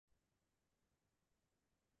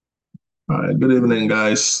All right, good evening,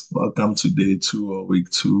 guys. Welcome to day two or week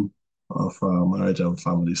two of our marriage and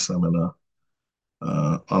family seminar.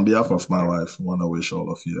 On behalf of my wife, I want to wish all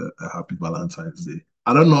of you a happy Valentine's Day.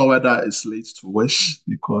 I don't know whether it's late to wish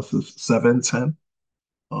because it's 7:10,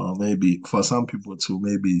 or maybe for some people too,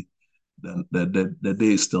 maybe the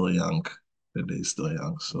day is still young. The day is still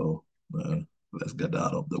young. So uh, let's get that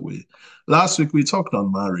out of the way. Last week we talked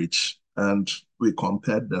on marriage and we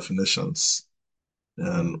compared definitions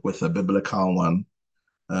and with a biblical one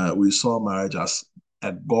we saw marriage as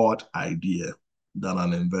a God idea than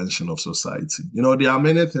an invention of society. You know, there are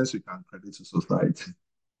many things we can credit to society.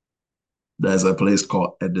 There's a place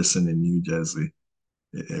called Edison in New Jersey.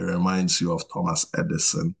 It reminds you of Thomas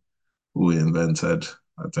Edison, who invented,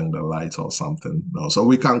 I think, the light or something. No, so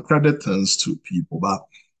we can credit things to people, but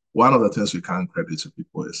one of the things we can't credit to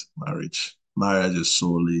people is marriage. Marriage is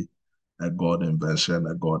solely a God invention,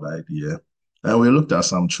 a God idea. And we looked at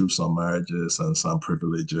some truths on marriages and some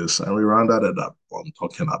privileges, and we rounded it up on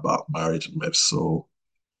talking about marriage myths. So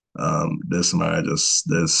this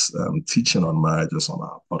teaching on marriages on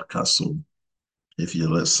our podcast. So if you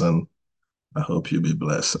listen, I hope you'll be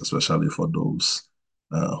blessed, especially for those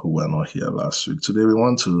who were not here last week. Today, we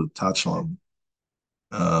want to touch on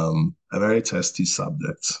a very testy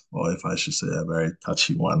subject, or if I should say, a very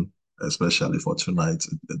touchy one, especially for tonight.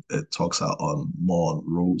 It talks out on more on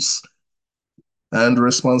roles and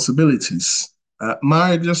responsibilities.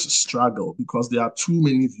 Marriages struggle because there are too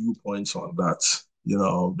many viewpoints on that. You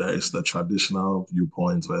know, there is the traditional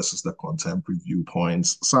viewpoints versus the contemporary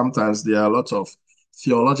viewpoints. Sometimes there are a lot of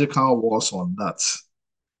theological wars on that.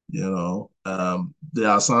 There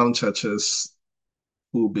are some churches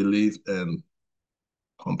who believe in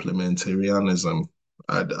complementarianism.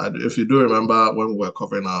 If you do remember when we were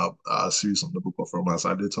covering our series on the Book of Romans,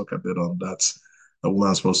 I did talk a bit on that. A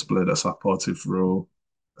woman's supposed to play the supportive role,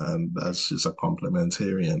 and that she's a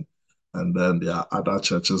complementarian. And then there are other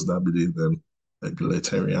churches that believe in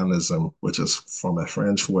egalitarianism, which is from a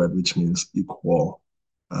French word which means equal.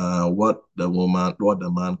 What the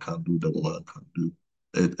man can do, the woman can do.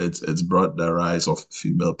 It's brought the rise of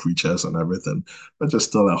female preachers and everything, but it's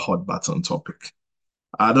still a hot button topic.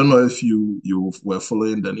 I don't know if you were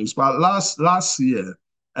following the news, but last year,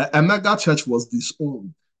 a mega church was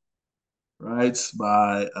disowned, right,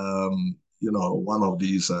 by one of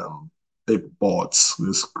these big boards,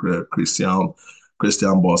 this Christian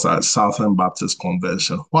boards at Southern Baptist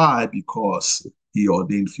Convention. Why? Because he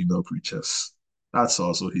ordained female preachers. That's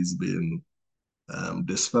also he's been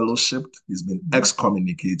disfellowshipped. He's been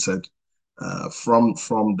excommunicated from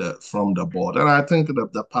the board. And I think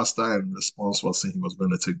the pastor in response was saying he was going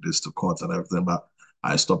to take this to court and everything, but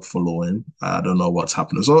I stopped following. I don't know what's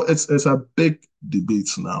happening. So it's a big debate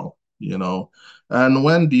now, you know. And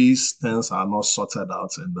when these things are not sorted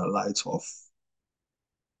out in the light of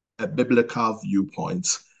a biblical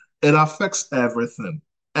viewpoint, it affects everything.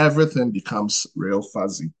 Everything becomes real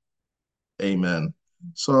fuzzy. Amen.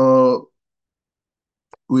 So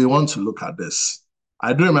we want to look at this.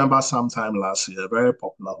 I do remember sometime last year, a very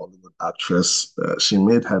popular Hollywood actress, she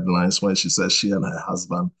made headlines when she said she and her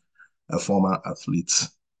husband, a former athlete,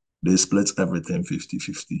 they split everything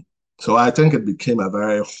 50-50. So I think it became a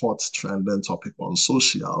very hot trending topic on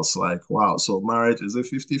socials. Like, wow, so marriage, is it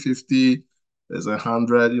 50-50? Is it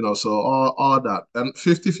 100? So all that. And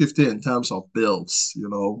 50-50 in terms of bills,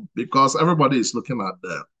 because everybody is looking at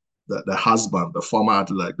the husband, the former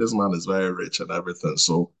athlete, like this man is very rich and everything.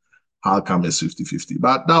 So how come it's 50-50?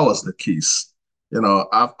 But that was the case.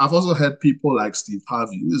 I've also heard people like Steve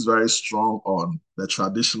Harvey, who is very strong on the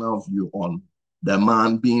traditional view on the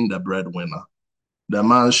man being the breadwinner. The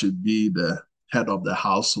man should be the head of the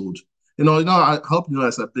household. I hope you know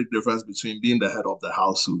there's a big difference between being the head of the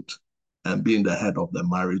household and being the head of the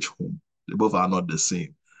marriage home. They both are not the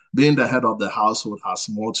same. Being the head of the household has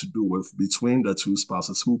more to do with between the two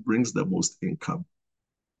spouses who brings the most income.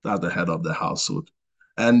 That's the head of the household.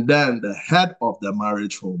 And then the head of the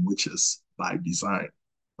marriage home, which is by design.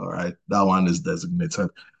 All right. That one is designated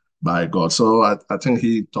by God. So I think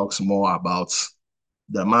he talks more about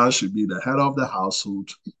the man should be the head of the household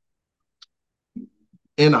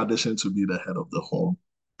in addition to be the head of the home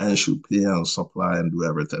and should pay and supply and do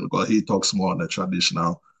everything. Because he talks more on the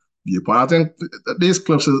traditional viewpoint. I think these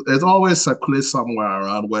clips, it always circulates somewhere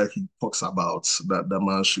around where he talks about that the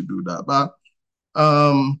man should do that. But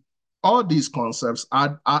all these concepts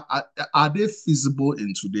are they feasible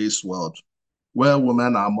in today's world where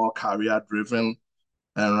women are more career driven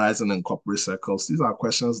and rising in corporate circles? These are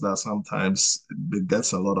questions that sometimes it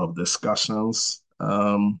gets a lot of discussions.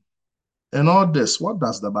 And all this, what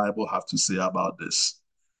does the Bible have to say about this?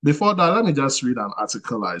 Before that, let me just read an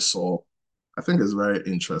article I saw. I think it's very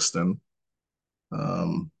interesting.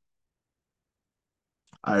 Um,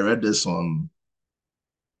 I read this on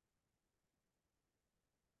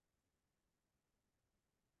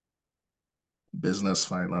Business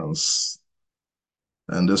Finance,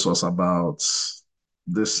 and this was about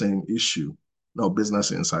this same issue. No,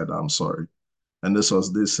 Business Insider, I'm sorry. And this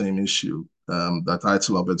was this same issue. The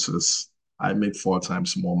title of it is I make four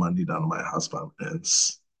times more money than my husband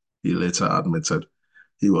earns. He later admitted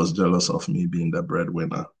he was jealous of me being the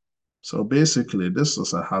breadwinner. So basically, this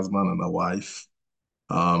was a husband and a wife.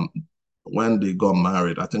 Um, when they got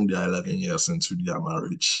married, I think they are 11 years into their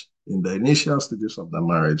marriage. In the initial stages of the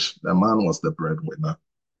marriage, the man was the breadwinner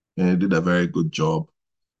and he did a very good job.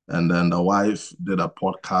 And then the wife did a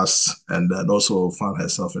podcast and then also found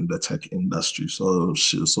herself in the tech industry. So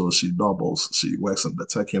she doubles. She works in the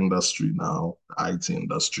tech industry now, the IT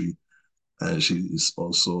industry, and she is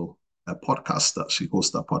also a podcaster. She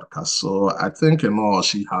hosts a podcast. So I think in all,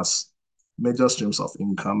 she has major streams of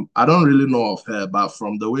income. I don't really know of her, but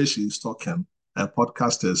from the way she's talking, her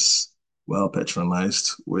podcast is well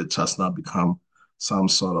patronized, which has now become some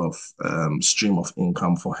sort of stream of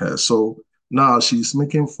income for her. So now she's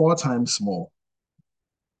making four times more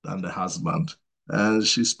than the husband. And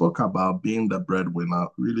she spoke about being the breadwinner,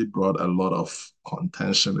 really brought a lot of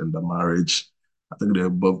contention in the marriage. I think they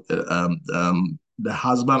both, the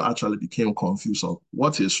husband actually became confused of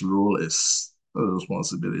what his role is, the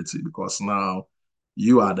responsibility, because now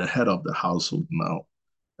you are the head of the household now.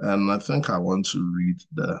 And I think I want to read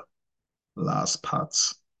the last part.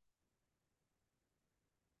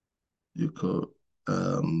 You could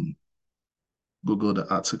um, Google the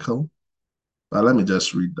article, but let me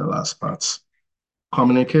just read the last part.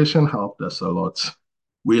 Communication helped us a lot.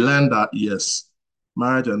 We learned that yes,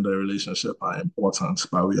 marriage and the relationship are important,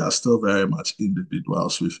 but we are still very much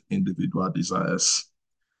individuals with individual desires.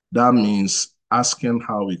 That means asking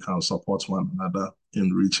how we can support one another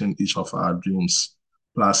in reaching each of our dreams.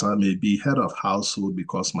 Plus, I may be head of household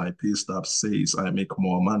because my pay stub says I make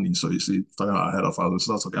more money. So you see, talking about head of household, it's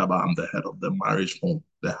not talking about I'm the head of the marriage home,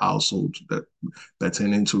 the household that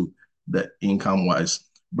pertaining to the income wise.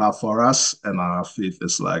 But for us and our faith,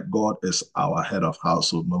 it's like God is our head of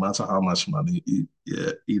household. No matter how much money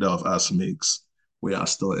either of us makes, we are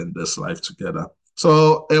still in this life together.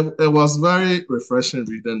 So it was very refreshing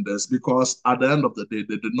reading this because at the end of the day,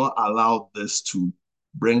 they did not allow this to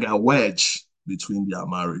bring a wedge between their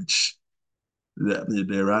marriage.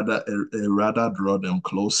 They rather draw them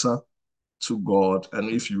closer to God. And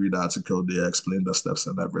if you read the article, they explain the steps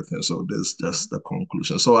and everything. So this is just the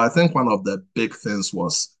conclusion. So I think one of the big things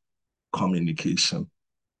was communication.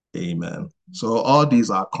 Amen. So all these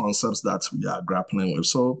are concepts that we are grappling with.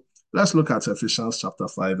 So let's look at Ephesians chapter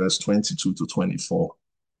 5, verse 22 to 24.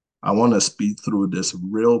 I want to speed through this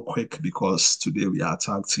real quick because today we are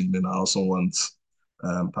tag team and I also want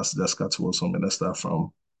Pastor Jessica to also minister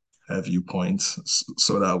from her viewpoint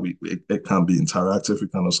so that it can be interactive. We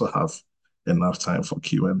can also have enough time for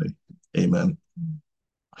Q&A. Amen.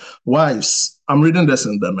 Wives, I'm reading this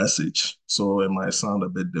in the message, so it might sound a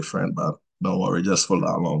bit different, but don't worry, just follow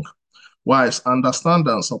along. Wives, understand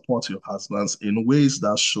and support your husbands in ways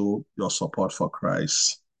that show your support for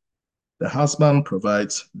Christ. The husband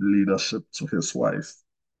provides leadership to his wife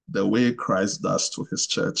the way Christ does to his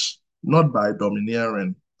church, not by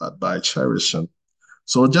domineering, but by cherishing.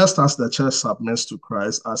 So just as the church submits to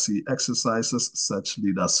Christ as he exercises such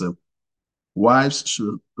leadership, wives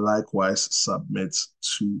should likewise submit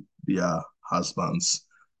to their husbands.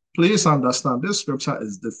 Please understand this scripture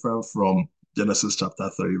is different from Genesis chapter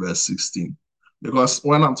 3, verse 16. Because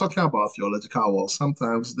when I'm talking about theological walls,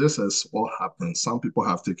 sometimes this is what happens. Some people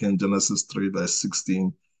have taken Genesis 3, verse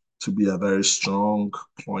 16 to be a very strong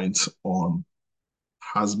point on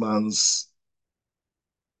husbands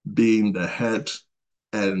being the head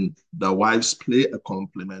and the wives play a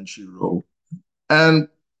complementary role. And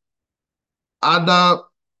other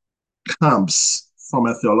camps from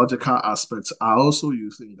a theological aspect are also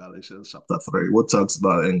using Galatians chapter 3, what talks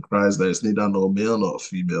about in Christ there is neither no male nor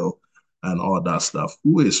female and all that stuff.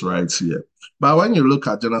 Who is right here? But when you look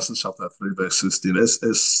at Genesis chapter 3, verse 16,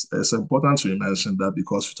 it's important to mention that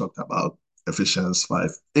because we talked about Ephesians 5.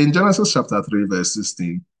 In Genesis chapter 3, verse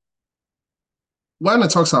 16, when it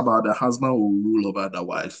talks about the husband will rule over the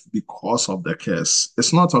wife because of the curse,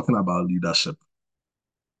 it's not talking about leadership.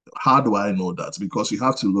 How do I know that? Because you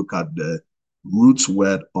have to look at the root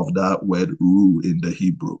word of that word rule in the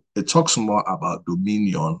Hebrew. It talks more about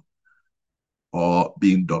dominion or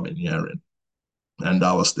being domineering. And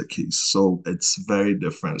that was the case. So it's very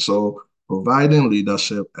different. So providing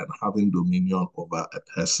leadership and having dominion over a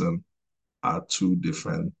person are two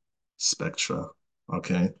different spectra.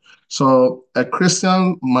 Okay. So a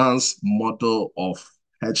Christian man's model of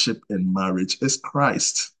headship in marriage is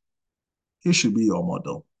Christ. He should be your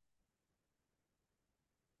model.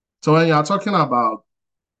 So when you are talking about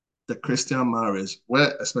the Christian marriage,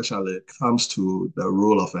 where especially it comes to the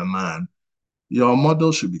role of a man, your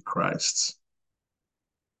model should be Christ,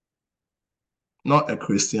 not a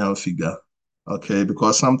Christian figure. Okay,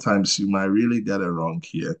 because sometimes you might really get it wrong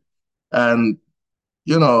here. And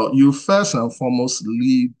you first and foremost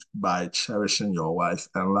lead by cherishing your wife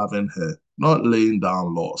and loving her, not laying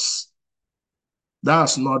down laws.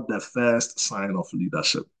 That's not the first sign of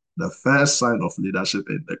leadership. The first sign of leadership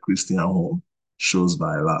in the Christian home shows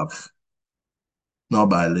by love, not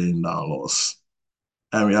by laying down laws.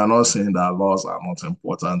 And we are not saying that laws are not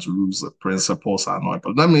important, rules, principles are not.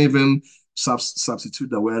 But let me even substitute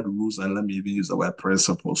the word rules and let me even use the word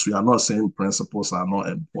principles. We are not saying principles are not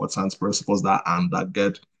important, principles that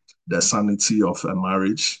undergird the sanity of a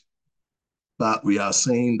marriage. But we are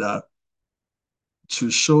saying that to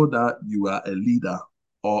show that you are a leader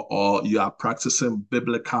or you are practicing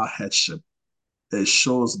biblical headship, it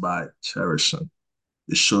shows by cherishing,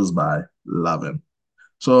 it shows by loving.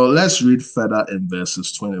 So let's read further in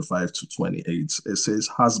verses 25 to 28. It says,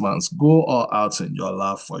 husbands, go all out in your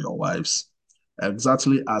love for your wives,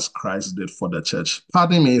 exactly as Christ did for the church.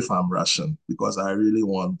 Pardon me if I'm rushing, because I really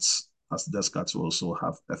want us Jessica to also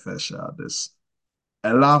have a fair share of this.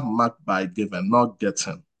 A love marked by giving, not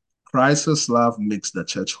getting. Christ's love makes the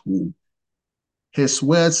church whole. His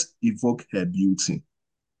words evoke her beauty.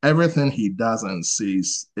 Everything he does and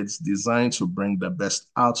says, it's designed to bring the best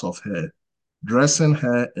out of her, dressing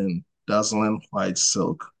her in dazzling white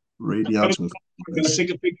silk, radiant with I'm going to goodness. take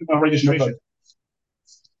a picture of my registration.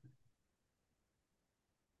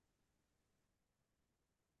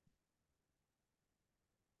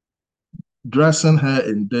 Dressing her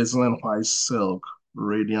in dazzling white silk,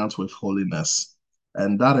 radiant with holiness.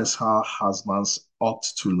 And that is how husbands ought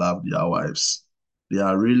to love their wives. They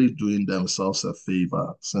are really doing themselves a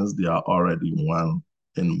favor since they are already one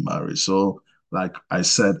in marriage. So, like I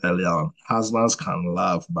said earlier on, husbands can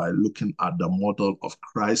love by looking at the model of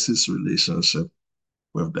Christ's relationship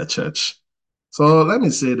with the church. So let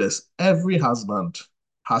me say this, every husband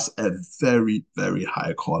has a very, very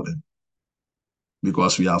high calling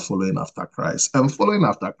because we are following after Christ. And following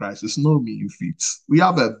after Christ is no mean feat. We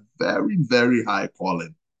have a very, very high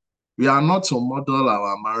calling. We are not to model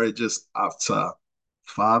our marriages after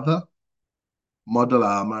father, model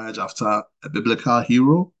our marriage after a biblical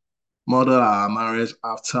hero, model our marriage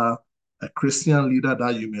after a Christian leader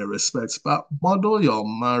that you may respect, but model your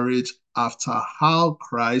marriage after how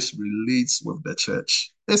Christ relates with the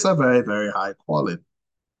church. It's a very, very high calling.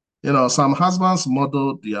 Some husbands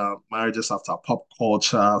model their marriages after pop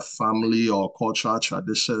culture, family, or cultural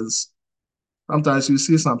traditions. Sometimes you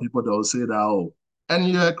see some people that will say that, oh, and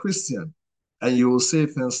you're a Christian, and you will say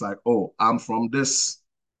things like, oh, I'm from this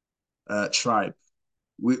tribe.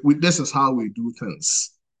 This is how we do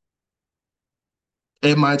things.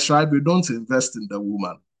 In my tribe, we don't invest in the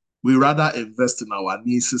woman. We rather invest in our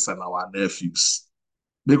nieces and our nephews.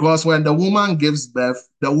 Because when the woman gives birth,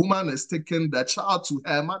 the woman is taking the child to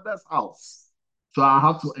her mother's house. So I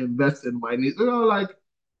have to invest in my niece. Like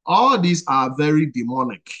all these are very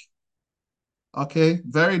demonic. Okay,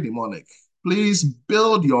 very demonic. Please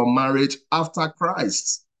build your marriage after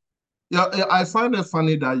Christ. Yeah, I find it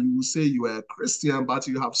funny that you say you are a Christian, but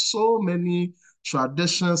you have so many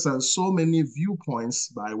traditions and so many viewpoints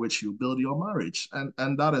by which you build your marriage,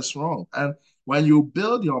 and that is wrong. And when you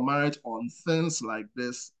build your marriage on things like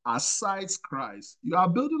this, aside Christ, you are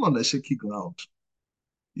building on a shaky ground.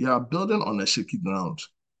 You are building on a shaky ground.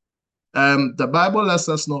 The Bible lets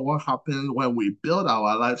us know what happens when we build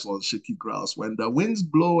our lives on shaky grounds. When the winds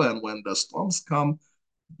blow and when the storms come,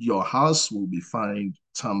 your house will be found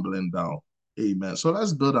tumbling down. Amen. So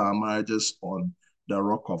let's build our marriages on the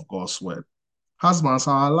rock of God's word. Husbands,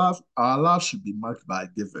 our love should be marked by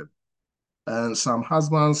giving. And some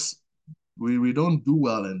husbands, we don't do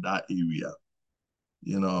well in that area.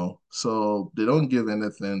 So they don't give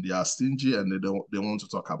anything, they are stingy and they want to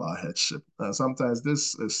talk about headship. And sometimes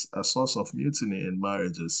this is a source of mutiny in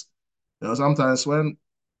marriages. Sometimes when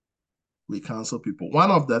we counsel people, one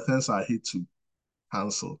of the things I hate to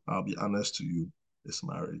cancel, I'll be honest to you, is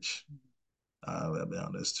marriage. I'll be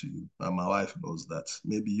honest to you. And my wife knows that.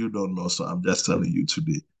 Maybe you don't know, so I'm just telling you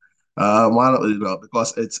today.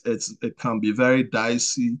 Because it can be very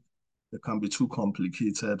dicey, it can be too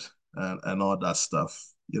complicated and all that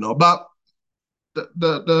stuff. But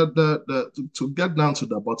to get down to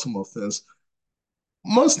the bottom of things,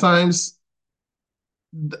 most times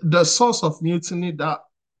the source of mutiny that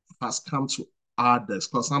has come to our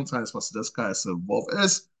desk, because sometimes Pastor Jessica is involved,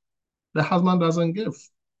 is the husband doesn't give,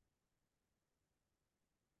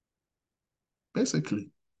 basically.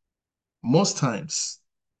 Most times,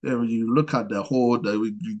 if you look at the whole,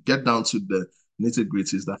 you get down to the nitty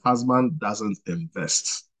gritties, the husband doesn't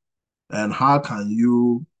invest. And how can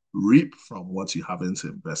you reap from what you haven't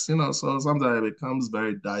invested? So sometimes it becomes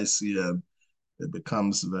very dicey and it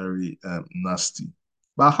becomes very nasty.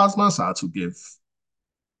 But husbands are to give.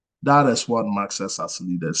 That is what marks us as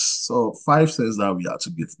leaders. So 5 things that we are to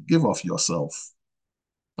give. Give of yourself.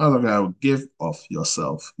 I'm talking about give of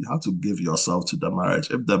yourself. You have to give yourself to the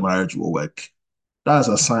marriage if the marriage will work. That's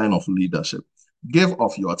a sign of leadership. Give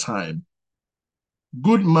of your time.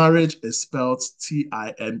 Good marriage is spelled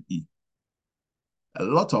Time. A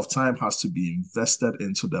lot of time has to be invested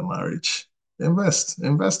into the marriage.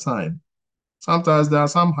 Invest time. Sometimes there are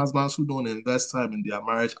some husbands who don't invest time in their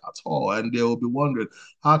marriage at all, and they will be wondering,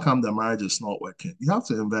 how come the marriage is not working? You have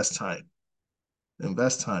to invest time,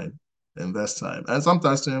 invest time, invest time. And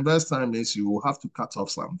sometimes to invest time means you will have to cut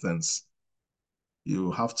off some things.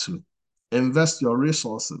 You have to invest your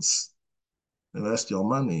resources, invest your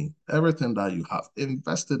money, everything that you have,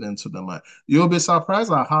 invest it into the marriage. You'll be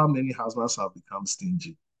surprised at how many husbands have become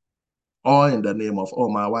stingy, all in the name of, oh,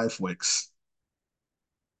 my wife works.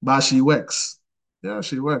 But she works. Yeah,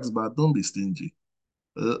 she works, but don't be stingy.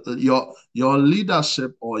 Your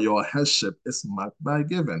leadership or your headship is marked by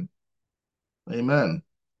giving. Amen.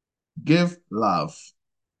 Give love.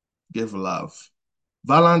 Give love.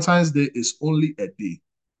 Valentine's Day is only a day.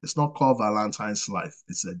 It's not called Valentine's Life.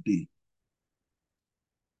 It's a day.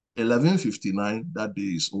 11:59, that day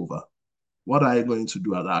is over. What are you going to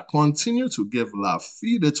do at that? Continue to give love.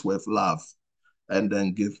 Feed it with love. And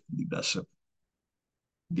then give leadership.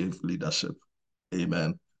 Give leadership.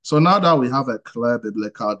 Amen. So now that we have a clear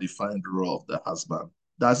biblical defined role of the husband,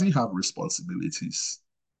 does he have responsibilities?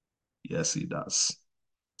 Yes, he does.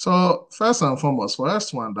 So first and foremost, for us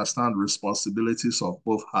to understand responsibilities of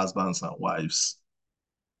both husbands and wives,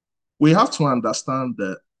 we have to understand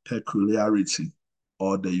the peculiarity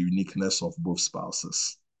or the uniqueness of both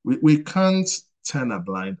spouses. We can't turn a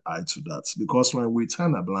blind eye to that, because when we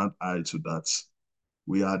turn a blind eye to that,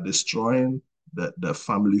 we are destroying the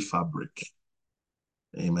family fabric.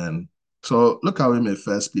 Amen. So look at him in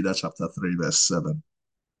First Peter chapter 3, verse 7.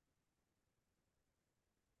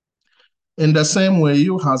 In the same way,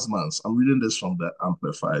 you husbands, I'm reading this from the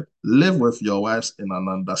Amplified, live with your wives in an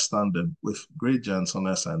understanding, with great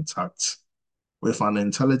gentleness and tact, with an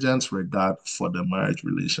intelligent regard for the marriage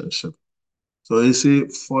relationship. So you see,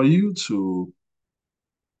 for you to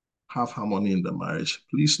have harmony in the marriage,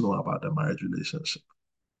 please know about the marriage relationship.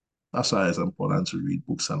 That's why it's important to read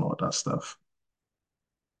books and all that stuff.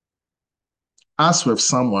 As with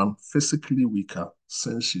someone physically weaker,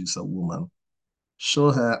 since she's a woman,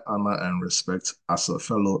 show her honor and respect as a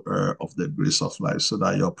fellow heir of the grace of life, so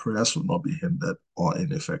that your prayers will not be hindered or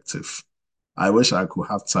ineffective. I wish I could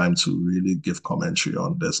have time to really give commentary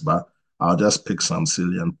on this, but I'll just pick some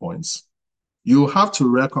salient points. You have to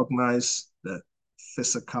recognize the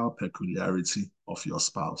physical peculiarity of your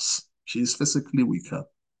spouse. She's physically weaker.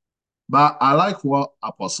 But I like what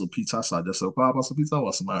Apostle Peter suggested. Because Apostle Peter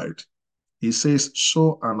was married. He says,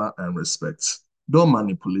 show honor and respect. Don't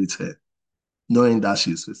manipulate her, knowing that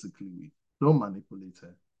she's physically weak. Don't manipulate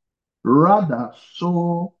her. Rather,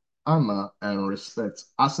 show honor and respect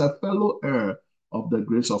as a fellow heir of the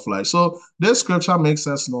grace of life. So this scripture makes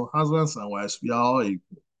us know, husbands and wives, we are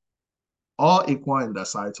all equal in the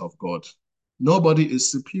sight of God. Nobody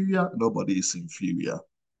is superior, nobody is inferior.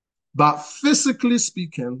 But physically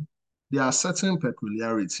speaking, there are certain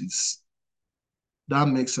peculiarities that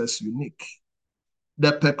makes us unique.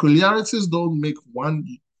 The peculiarities don't make one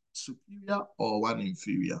superior or one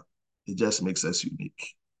inferior. It just makes us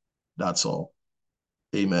unique. That's all.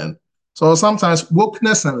 Amen. So sometimes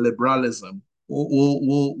wokeness and liberalism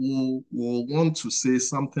will want to say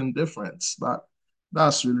something different, but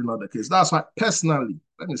that's really not the case. That's why personally,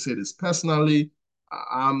 let me say this, personally,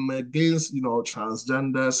 I'm against,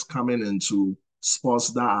 transgenders coming into sports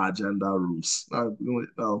that are gender rules.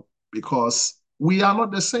 Because we are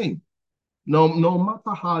not the same. No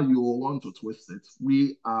matter how you want to twist it,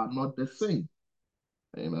 we are not the same.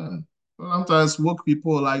 Amen. Sometimes woke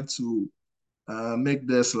people like to make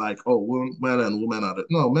this like, oh, men and women are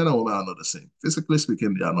no, men and women are not the same. Physically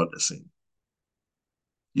speaking, they are not the same.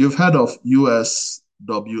 You've heard of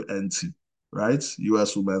USWNT, right?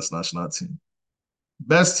 US Women's National Team.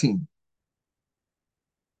 Best team.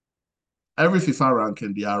 Every FIFA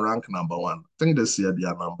ranking, they are ranked number one. I think this year they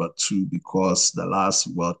are number two because the last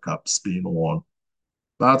World Cup Spain won.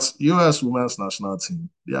 But US women's national team,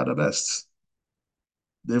 they are the best.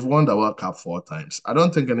 They've won the World Cup 4 times. I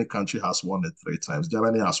don't think any country has won it 3 times.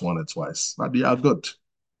 Germany has won it twice, but they are good.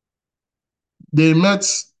 They met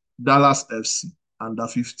Dallas FC under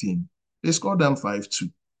 15. They scored them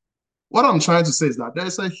 5-2. What I'm trying to say is that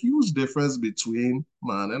there's a huge difference between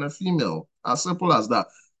man and a female. As simple as that.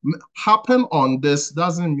 Happen on this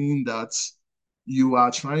doesn't mean that you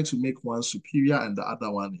are trying to make one superior and the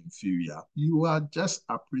other one inferior. You are just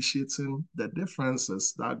appreciating the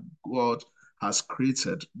differences that God has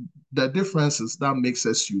created, the differences that makes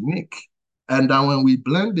us unique. And then when we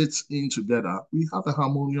blend it in together, we have a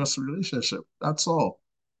harmonious relationship. That's all.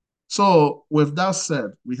 So, with that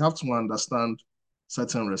said, we have to understand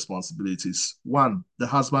certain responsibilities. One, the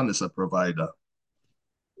husband is a provider.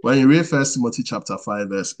 When you read First Timothy chapter 5,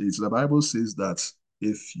 verse 8, the Bible says that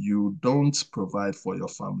if you don't provide for your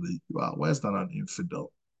family, you are worse than an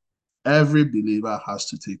infidel. Every believer has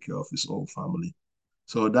to take care of his own family.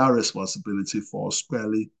 So that responsibility falls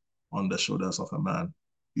squarely on the shoulders of a man.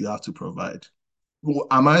 You have to provide. Well,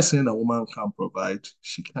 am I saying a woman can't provide?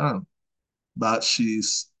 She can, but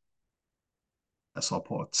she's a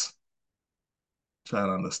support. Try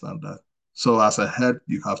and understand that. So as a head,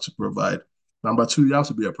 you have to provide. Number two, you have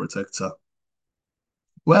to be a protector.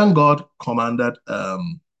 When God commanded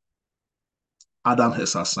Adam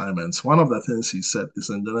his assignments, one of the things he said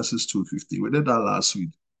is in Genesis 2:50. We did that last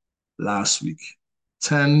week. Last week.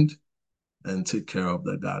 Tend and take care of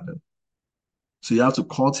the garden. So you have to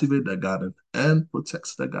cultivate the garden and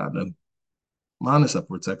protect the garden. Man is a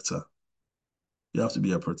protector. You have to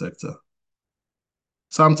be a protector.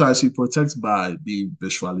 Sometimes you protect by being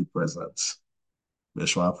visually present.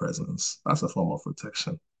 Visual presence. That's a form of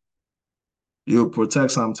protection. You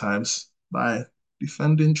protect sometimes by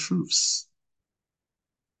defending truths,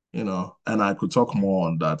 and I could talk more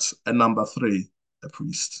on that. And number three, a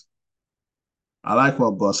priest. I like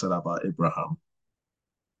what God said about Abraham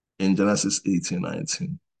in Genesis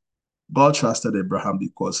 18:19. God trusted Abraham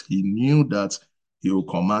because he knew that he will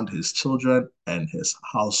command his children and his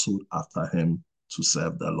household after him to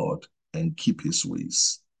serve the Lord and keep his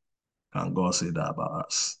ways. Can God say that about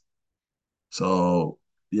us? So,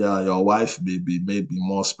 yeah, your wife may be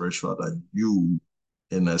more spiritual than you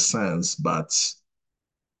in a sense, but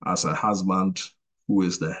as a husband who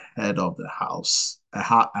is the head of the house, a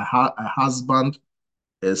husband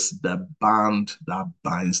is the band that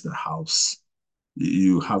binds the house.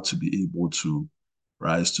 You have to be able to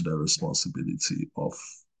rise to the responsibility of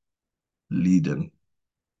leading,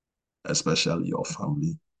 especially your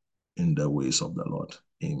family, in the ways of the Lord.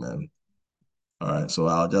 Amen. All right, so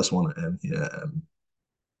I just want to end here and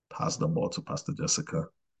pass the ball to Pastor Jessica,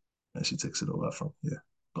 and she takes it over from here.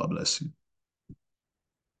 God bless you.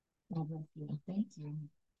 God bless you. Thank you.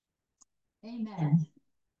 Amen.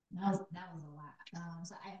 That was a lot.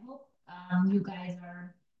 So I hope you guys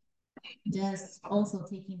are just also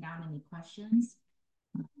taking down any questions.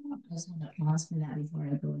 I just want to pause for that before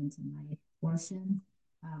I go into my portion.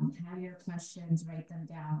 Have your questions, write them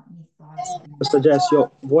down. Any thoughts? Mr. Jess,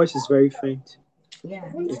 your voice is very faint.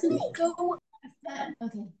 Yeah.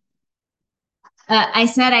 Okay. I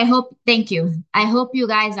said, I hope, thank you. I hope you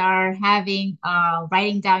guys are having,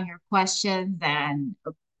 writing down your questions and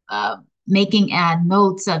making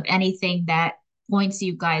notes of anything that points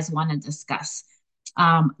you guys want to discuss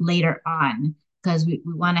later on, because we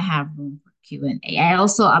want to have room for Q&A.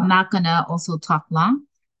 I'm not going to also talk long,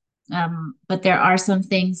 but there are some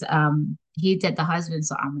things, he did the husband,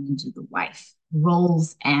 so I'm going to do the wife,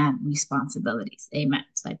 roles and responsibilities. Amen.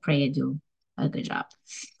 So I pray I do a good job.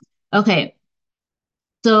 Okay.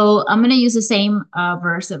 So I'm going to use the same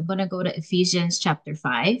verse. I'm going to go to Ephesians chapter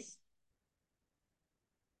 5.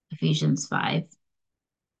 Ephesians 5.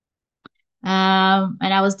 And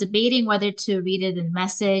I was debating whether to read it in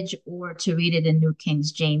Message or to read it in New King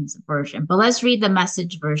James Version. But let's read the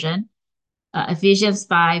Message version. Ephesians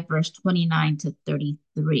 5, verse 29 to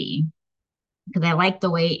 33. Because I like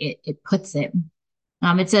the way it puts it.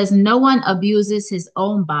 It says, no one abuses his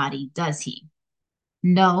own body, does he?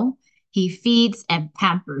 No, he feeds and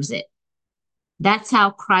pampers it. That's how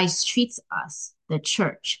Christ treats us, the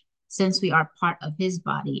church, since we are part of his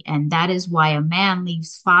body. And that is why a man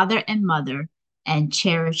leaves father and mother and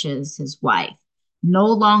cherishes his wife. No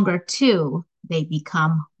longer two, they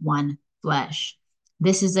become one flesh.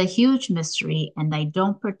 This is a huge mystery, and I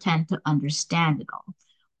don't pretend to understand it all.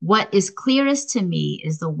 What is clearest to me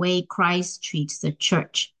is the way Christ treats the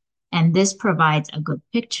church. And this provides a good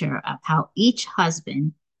picture of how each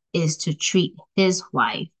husband is to treat his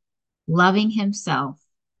wife, loving himself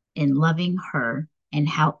and loving her, and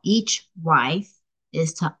how each wife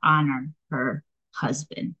is to honor her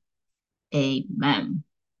husband. Amen.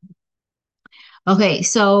 Okay,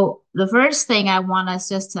 so the first thing I want us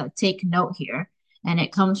just to take note here, and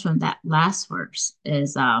it comes from that last verse,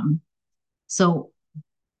 is so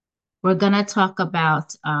we're gonna talk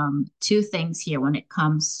about two things here when it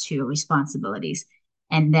comes to responsibilities,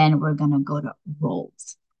 and then we're gonna go to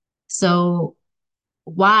roles. So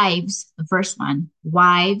wives, the first one,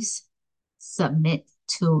 wives submit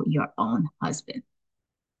to your own husband.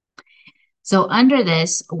 So under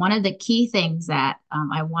this, one of the key things that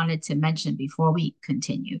I wanted to mention before we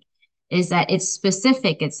continued is that it's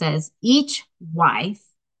specific. It says each wife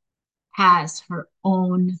has her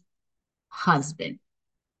own husband,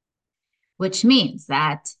 which means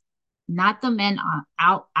that not the men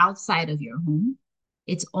are outside of your home.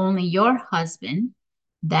 It's only your husband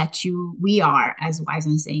that we are as wives.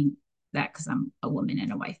 I'm saying that because I'm a woman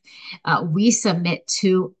and a wife. We submit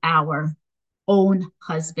to our own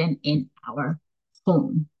husband in our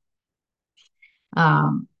home.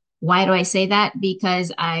 Why do I say that?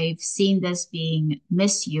 Because I've seen this being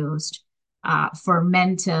misused for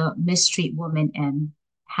men to mistreat women and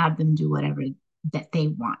have them do whatever that they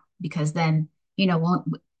want. Because then,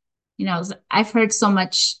 I've heard so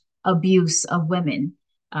much abuse of women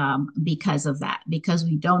because of that, because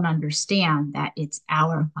we don't understand that it's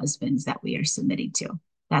our husbands that we are submitting to.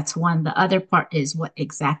 That's one. The other part is what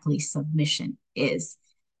exactly submission is.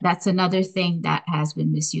 That's another thing that has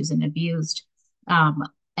been misused and abused.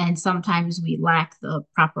 And sometimes we lack the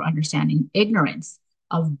proper understanding, ignorance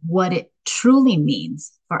of what it truly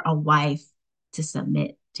means for a wife to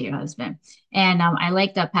submit to your husband. And I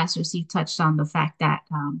like that Pastor Steve touched on the fact that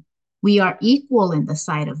we are equal in the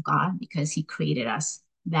sight of God because he created us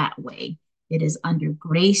that way. It is under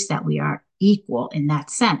grace that we are equal in that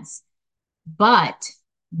sense, but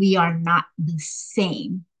we are not the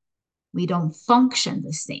same. We don't function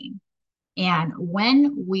the same. And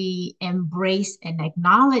when we embrace and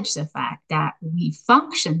acknowledge the fact that we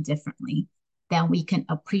function differently, then we can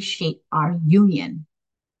appreciate our union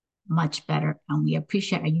much better, and we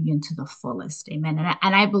appreciate our union to the fullest. Amen.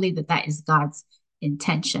 And I believe that that is God's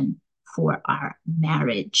intention for our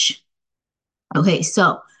marriage. Okay,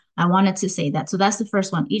 so I wanted to say that. So that's the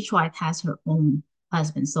first one. Each wife has her own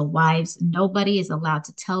husband. So wives, nobody is allowed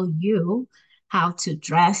to tell you how to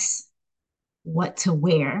dress, what to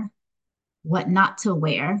wear, what not to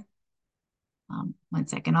wear. 1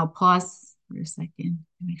 second, I'll pause for a second.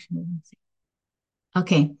 Make sure.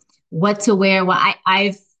 Okay, what to wear? Well,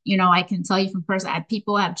 I can tell you from person.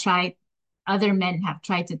 People have tried, other men have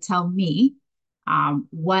tried to tell me,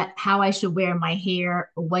 how I should wear my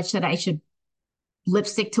hair, or what I should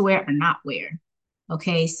lipstick to wear or not wear.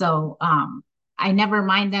 Okay, so I never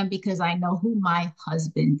mind them because I know who my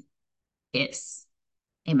husband is.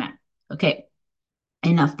 Amen. Okay,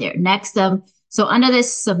 enough there. Next, so under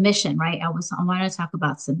this submission, right? I want to talk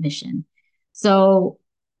about submission. So,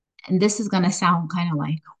 and this is going to sound kind of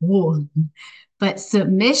like, whoa, but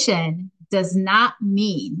submission does not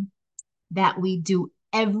mean that we do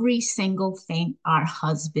every single thing our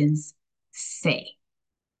husbands say.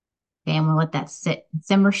 Okay, I'm going to let that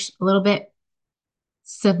simmer a little bit.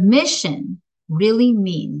 Submission really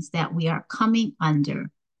means that we are coming under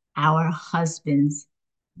our husband's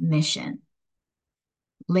mission.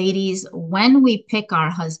 Ladies, when we pick our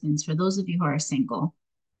husbands, for those of you who are single,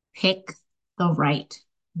 pick the right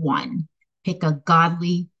one. Pick a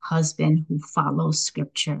godly husband who follows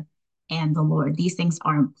scripture and the Lord. These things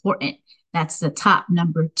are important. That's the top.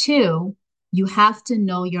 Number two, you have to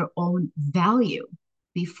know your own value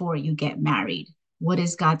before you get married. What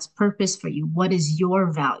is God's purpose for you? What is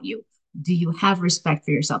your value? Do you have respect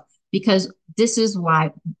for yourself? Because this is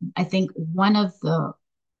why I think one of the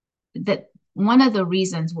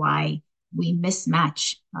reasons why we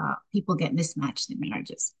mismatch, people get mismatched in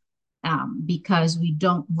marriages, because we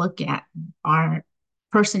don't look at our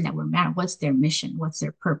person that we're married. What's their mission? What's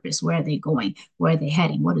their purpose? Where are they going? Where are they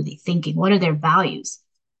heading? What are they thinking? What are their values?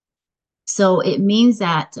 So it means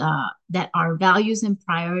that that our values and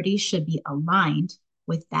priorities should be aligned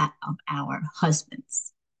with that of our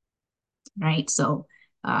husbands, right? So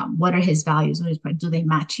what are his values? Do they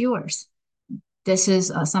match yours? This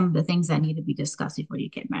is some of the things that need to be discussed before you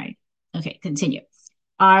get married. Okay, continue.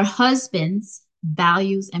 Our husbands'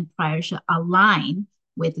 values and priorities should align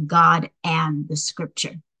with God and the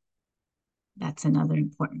scripture. That's another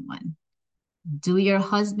important one. Do your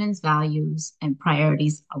husband's values and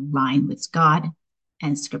priorities align with God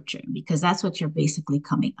and scripture? Because that's what you're basically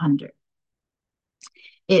coming under.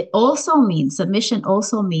 It also means, submission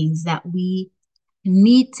also means that we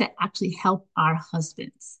need to actually help our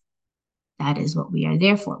husbands. That is what we are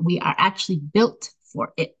there for. We are actually built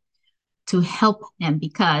for it, to help them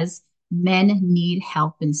because men need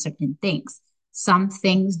help in certain things. Some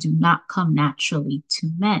things do not come naturally to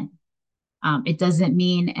men. It doesn't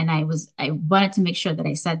mean, and I wanted to make sure that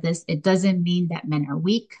I said this, it doesn't mean that men are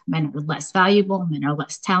weak, men are less valuable, men are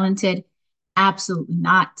less talented. Absolutely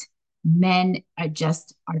not. Men are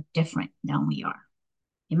different than we are.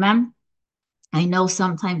 Amen. I know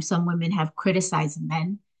sometimes some women have criticized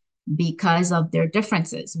men because of their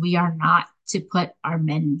differences. We are not to put our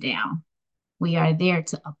men down. We are there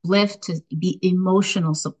to uplift, to be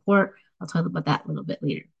emotional support. I'll talk about that a little bit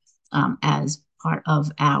later as part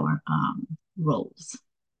of our roles.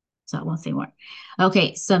 So I won't say more.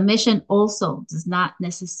 Okay, submission also does not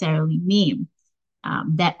necessarily mean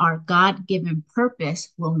that our God given purpose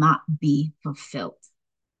will not be fulfilled.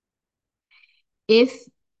 If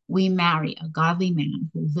we marry a godly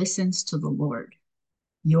man who listens to the Lord,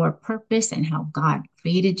 your purpose and how God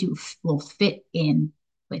created you will fit in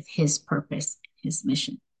with his purpose, his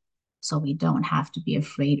mission. So we don't have to be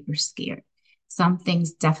afraid or scared. Some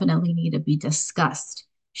things definitely need to be discussed,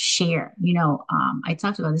 share. I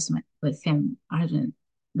talked about this with him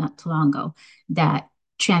not too long ago, that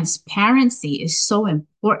transparency is so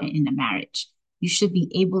important in a marriage. You should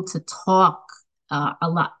be able to talk a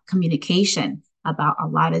lot, communication about a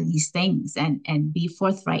lot of these things and be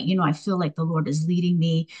forthright. I feel like the Lord is leading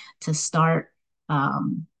me to start a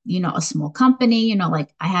small company.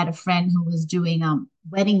 Like I had a friend who was doing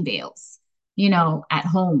wedding veils, at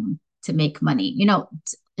home to make money.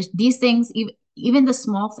 These things, even the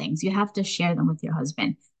small things, you have to share them with your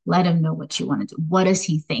husband. Let him know what you want to do. What does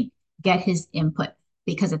he think? Get his input.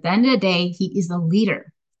 Because at the end of the day, he is a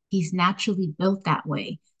leader. He's naturally built that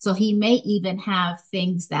way. So he may even have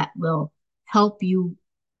things that will help you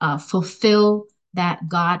fulfill that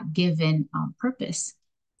God-given purpose.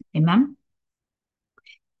 Amen.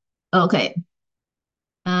 Okay.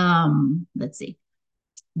 Let's see.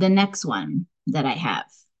 The next one that I have,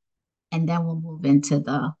 and then we'll move into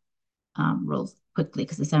the roles quickly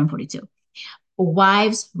because it's 7:42.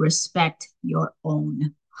 Wives, respect your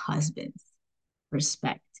own husbands.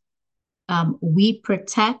 Respect. We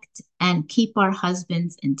protect and keep our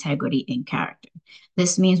husband's integrity and character.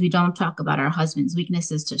 This means we don't talk about our husband's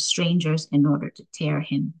weaknesses to strangers in order to tear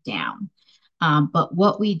him down. But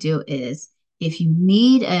what we do is, if you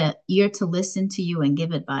need an ear to listen to you and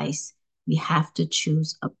give advice, we have to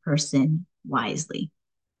choose a person wisely.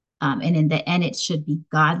 And in the end, it should be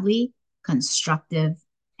godly, constructive,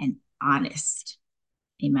 and honest.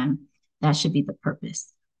 Amen. That should be the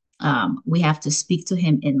purpose. We have to speak to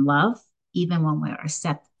him in love, even when we're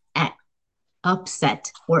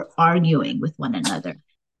upset or arguing with one another.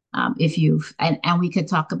 If you've and we could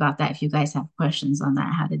talk about that if you guys have questions on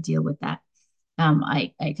that, how to deal with that.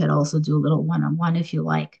 I could also do a little one-on-one if you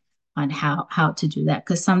like on how to do that,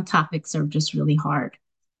 because some topics are just really hard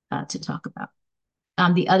to talk about.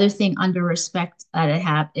 The other thing under respect that I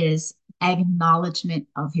have is acknowledgement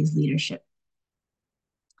of his leadership.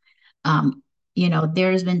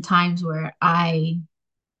 There's been times where the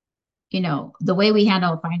way we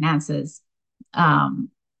handle finances,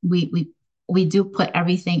 we do put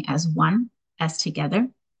everything as one, as together.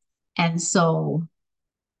 And so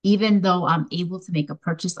even though I'm able to make a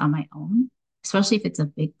purchase on my own, especially if it's a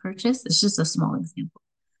big purchase, it's just a small example,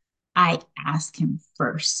 I ask him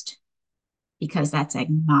first because that's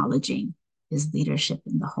acknowledging his leadership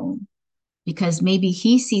in the home. Because maybe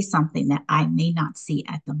he sees something that I may not see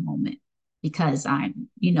at the moment because I'm,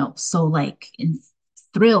 so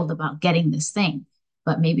thrilled about getting this thing.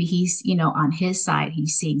 But maybe he's, on his side,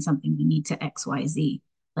 he's seeing something we need to X, Y, Z.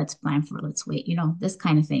 Let's plan for it. Let's wait, this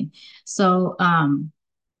kind of thing. So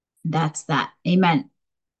that's that. Amen.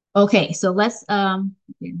 Okay, so let's let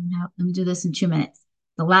me do this in 2 minutes.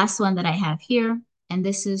 The last one that I have here, and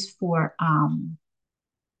this is for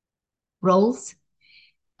roles.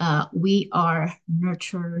 We are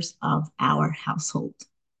nurturers of our household.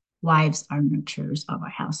 Wives are nurturers of our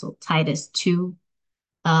household. Titus 2,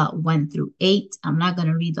 1-8. I'm not going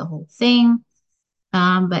to read the whole thing.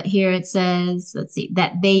 But here it says, let's see,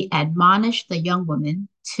 that they admonish the young women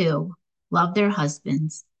to love their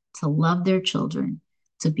husbands, to love their children,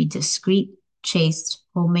 to be discreet, chaste,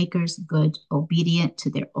 homemakers, good, obedient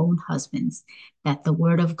to their own husbands, that the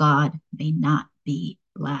word of God may not be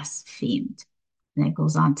blasphemed. And it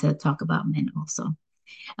goes on to talk about men also.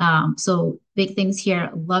 So big things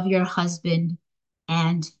here, love your husband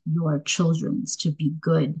and your children, to be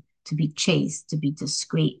good, to be chaste, to be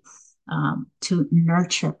discreet, to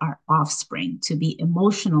nurture our offspring, to be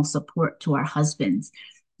emotional support to our husbands,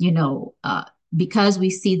 because we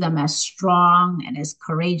see them as strong and as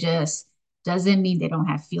courageous, doesn't mean they don't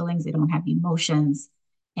have feelings, they don't have emotions.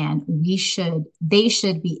 and they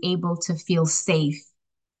should be able to feel safe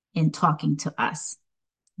in talking to us.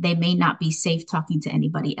 They may not be safe talking to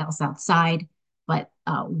anybody else outside, but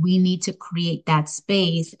we need to create that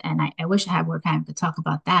space. And I wish I had more time to talk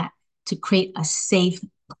about that, to create a safe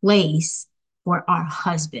place for our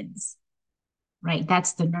husbands, right?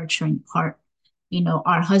 That's the nurturing part.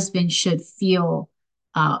 Our husbands should feel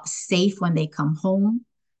safe when they come home.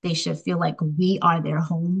 They should feel like we are their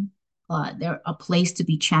home. They're a place to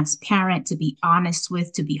be transparent, to be honest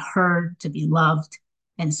with, to be heard, to be loved,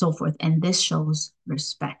 and so forth. And this shows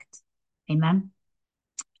respect. Amen.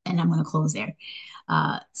 And I'm going to close there.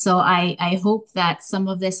 So I hope that some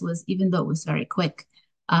of this was, even though it was very quick,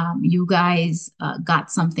 you guys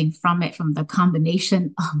got something from it, from the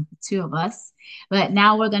combination of the two of us. But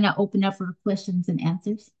now we're going to open up for questions and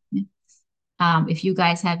answers. If you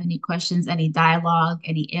guys have any questions, any dialogue,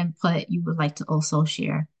 any input you would like to also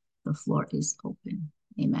share, the floor is open.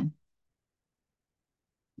 Amen.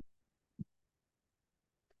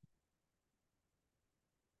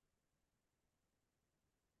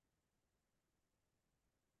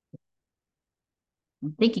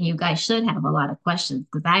 I'm thinking you guys should have a lot of questions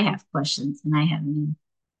because I have questions and I haven't even.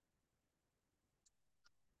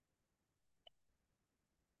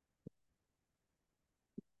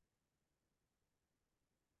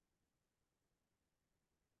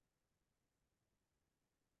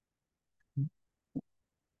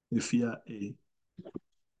 If you're a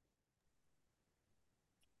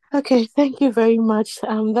Okay, thank you very much.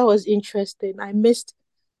 That was interesting. I missed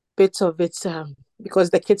bits of it because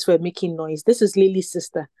the kids were making noise. This is Lily's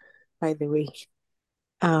sister, by the way.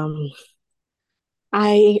 Um,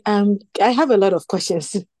 I have a lot of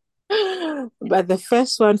questions, but the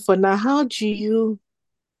first one for now, how do you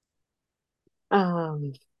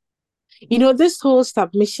um this whole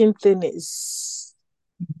submission thing is,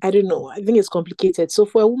 I don't know, I think it's complicated. So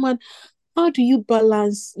for a woman, how do you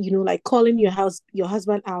balance, like calling your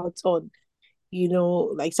husband out on,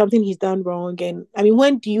 like something he's done wrong? And I mean,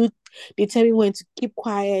 when do you determine when to keep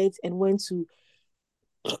quiet and when to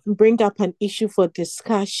bring up an issue for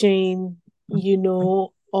discussion,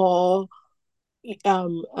 or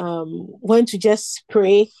when to just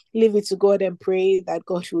pray, leave it to God and pray that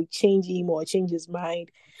God will change him or change his mind?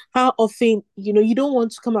 How often, you don't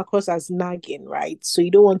want to come across as nagging, right? So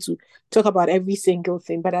you don't want to talk about every single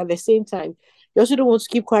thing, but at the same time, you also don't want to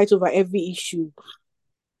keep quiet over every issue,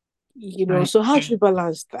 Right. so how do you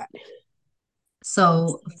balance that?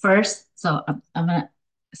 So first, I'm gonna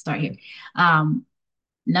start here.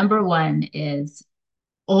 Number one is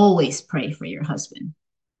always pray for your husband.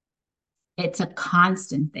 It's a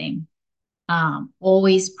constant thing.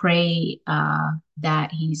 Always pray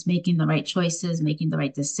that he's making the right choices, making the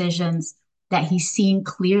right decisions, that he's seeing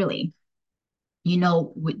clearly.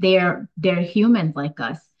 They're humans like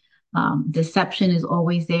us. Deception is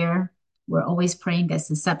always there. We're always praying against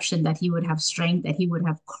deception, that he would have strength, that he would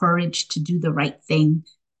have courage to do the right thing.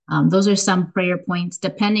 Those are some prayer points,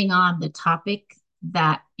 depending on the topic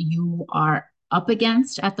that you are up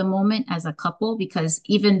against at the moment as a couple, because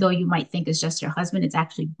even though you might think it's just your husband, it's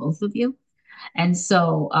actually both of you. And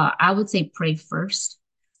so I would say pray first.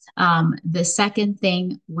 The second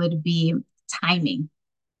thing would be timing.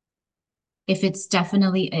 If it's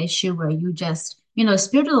definitely an issue where you just, the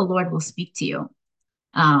Spirit of the Lord will speak to you.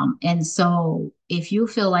 And so if you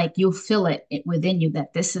feel like you feel it within you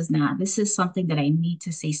that this is something that I need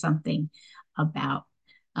to say something about,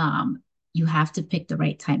 you have to pick the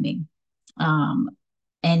right timing.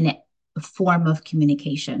 And form of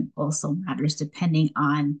communication also matters depending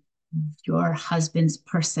on your husband's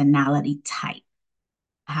personality type.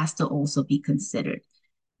 It has to also be considered.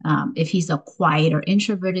 If he's a quiet or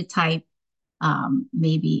introverted type,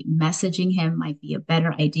 maybe messaging him might be a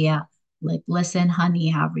better idea. Like, listen, honey,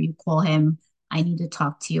 however you call him, I need to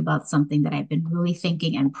talk to you about something that I've been really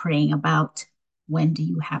thinking and praying about. When do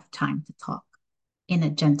you have time to talk? In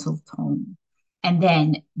a gentle tone. And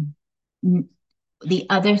then the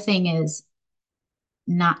other thing is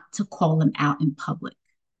not to call him out in public.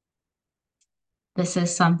 This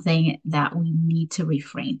is something that we need to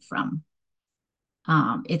refrain from.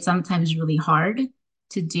 It's sometimes really hard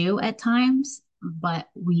to do at times, but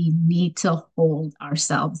we need to hold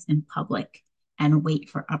ourselves in public and wait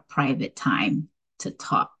for a private time to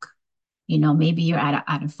talk. Maybe you're at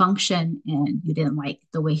a function and you didn't like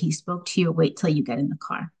the way he spoke to you. Wait till you get in the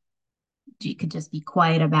car. You could just be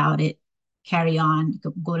quiet about it, carry on, you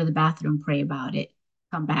could go to the bathroom, pray about it,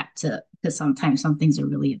 come back to, because sometimes some things are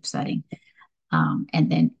really upsetting. And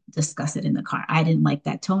then discuss it in the car. I didn't like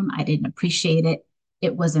that tone. I didn't appreciate it.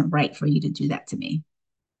 It wasn't right for you to do that to me.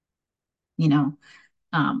 You know,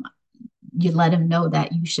 um, you let him know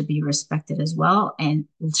that you should be respected as well and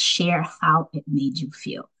share how it made you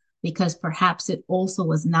feel. Because perhaps it also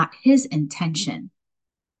was not his intention.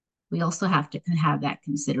 We also have to have that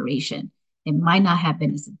consideration. It might not have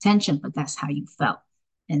been his intention, but that's how you felt.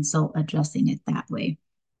 And so addressing it that way.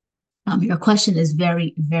 Your question is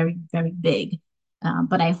very, very, very big,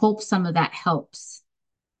 but I hope some of that helps.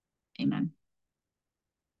 Amen.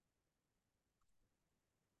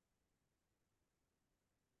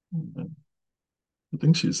 I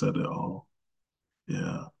think she said it all.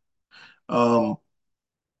 Yeah. Um,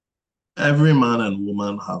 every man and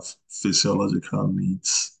woman have physiological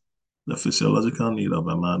needs. The physiological need of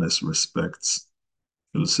a man is respect.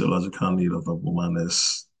 The physiological need of a woman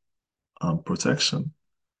is protection.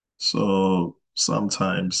 So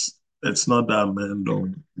sometimes it's not that men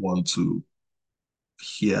don't want to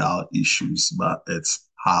hear our issues, but it's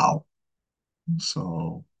how.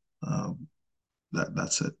 So um,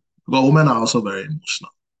 that's it. But women are also very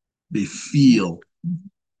emotional. They feel,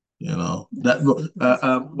 that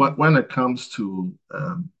when it comes to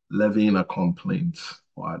levying a complaint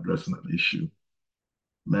or addressing an issue,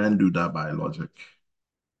 men do that by logic.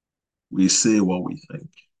 We say what we think.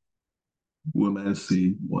 Women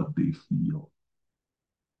say what they feel.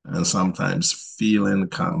 And sometimes feeling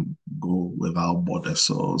can go without border.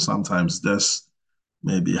 So sometimes this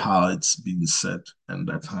may be how it's being said and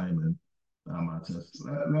the timing that matters.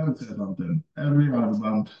 Let me say something. Every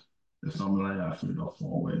husband is somebody afraid of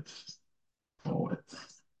forwards. Forwards.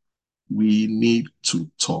 We need to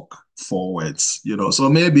talk forwards, So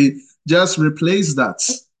maybe just replace that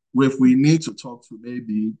with we need to talk to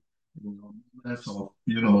maybe, less of,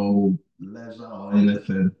 leisure or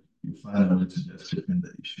anything. You find a way to just chip in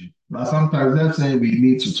the issue. But sometimes let's say we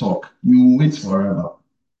need to talk. You wait forever.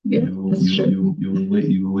 Yeah,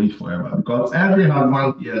 You wait forever because every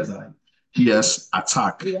husband hears that. Hears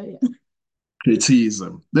attack,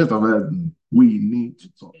 criticism. That's we need to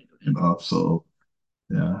talk. So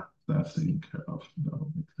yeah, that's taken care of. That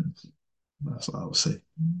will make sense. That's what I would say.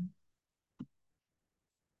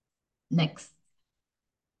 Next.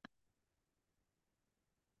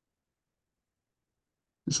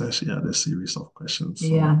 It's actually had a series of questions. So.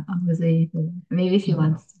 Yeah, I was maybe if you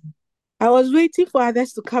want. I was waiting for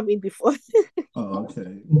others to come in before. Oh,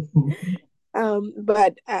 okay.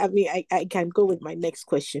 But I mean, I can go with my next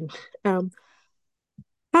question.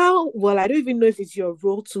 How well, I don't even know if it's your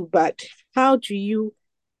role to, but how do you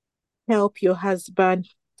help your husband?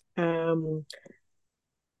 Um,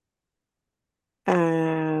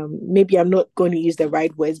 Maybe I'm not going to use the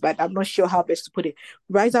right words, but I'm not sure how best to put it.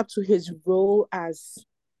 Rise up to his role as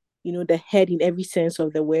the head in every sense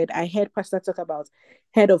of the word. I heard Pastor talk about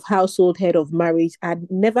head of household, head of marriage. I'd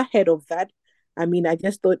never heard of that. I mean, I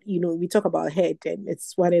just thought, we talk about head and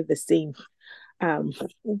it's one and the same. Um,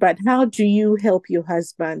 but how do you help your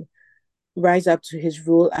husband rise up to his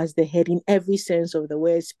role as the head in every sense of the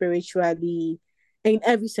word, spiritually, in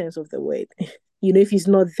every sense of the word? If he's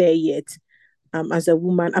not there yet, as a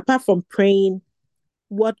woman, apart from praying,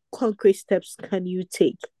 what concrete steps can you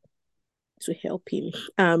take to help him?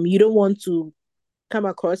 You don't want to come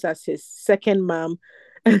across as his second mom.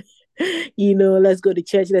 Let's go to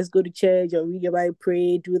church or read your Bible,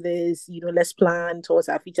 pray, do this, let's plan towards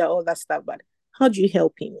our future, all that stuff. But how do you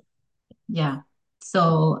help him? Yeah.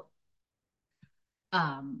 So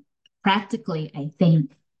practically, I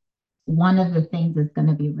think one of the things is going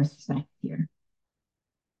to be respect here.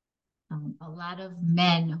 A lot of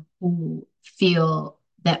men who feel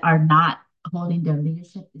that are not holding their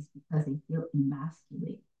leadership is because they feel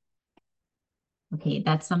emasculated. Okay,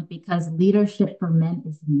 that's something because leadership for men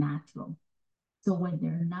is natural. So when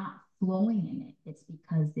they're not flowing in it, it's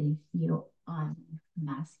because they feel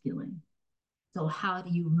unmasculine. So how do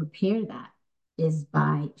you repair that? Is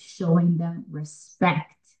by showing them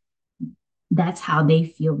respect. That's how they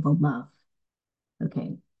feel the love.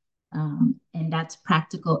 Okay. And that's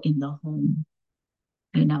practical in the home,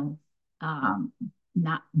 you know, um,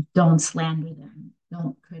 not don't slander them,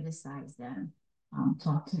 don't criticize them,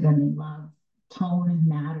 talk to them in love. Tone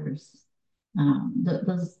matters.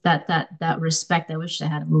 That respect. I wish I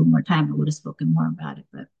had a little more time. I would have spoken more about it,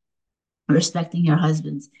 but respecting your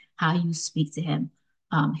husband's how you speak to him,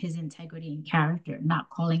 his integrity and character, not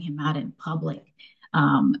calling him out in public.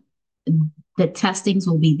 Um, the testings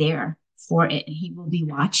will be there for it, and he will be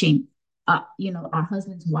watching. Our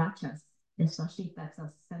husbands watch us, especially if that's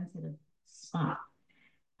a sensitive spot.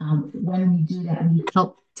 When we do that, we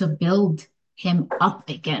help to build him up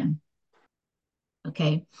again.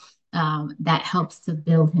 Okay, that helps to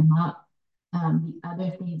build him up. The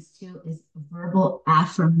other things too is verbal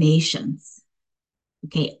affirmations.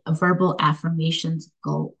 Okay, verbal affirmations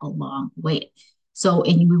go a long way. So,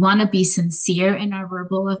 and we want to be sincere in our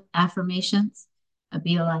verbal affirmations.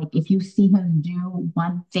 Be like, if you see him do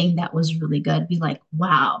one thing that was really good, be like,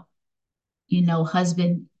 wow,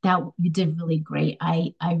 husband, that you did really great.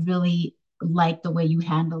 I really like the way you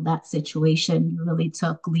handled that situation. You really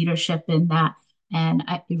took leadership in that, and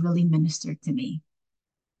it really ministered to me.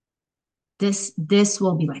 This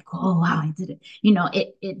will be like, oh wow, I did it.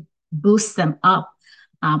 It boosts them up,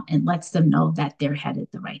 and lets them know that they're headed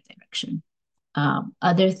the right direction.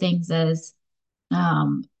 Other things is,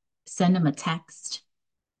 um, send him a text,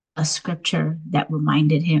 a scripture that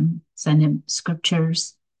reminded him. Send him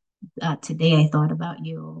scriptures. Today I thought about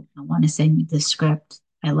you. I want to send you this script.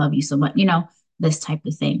 I love you so much. This type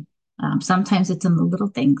of thing. Sometimes it's in the little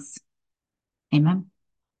things. Amen.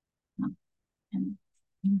 And,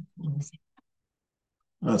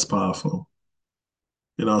 That's powerful.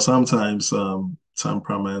 Sometimes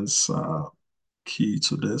temperaments are key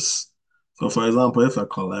to this. So, for example, if a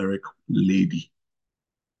choleric lady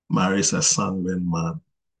marries a sanguine man,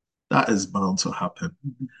 that is bound to happen.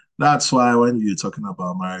 That's why when you're talking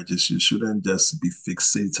about marriages, you shouldn't just be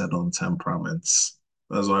fixated on temperaments.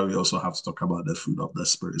 That's why we also have to talk about the fruit of the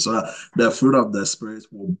spirit. So the fruit of the spirit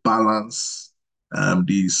will balance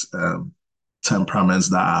these temperaments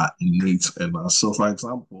that are innate in us. So, for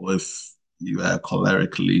example, if you are a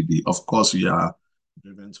choleric lady, of course you are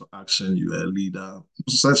driven to action. You are a leader.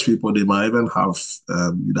 Such people, they might even have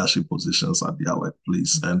leadership positions at their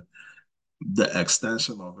workplace, and the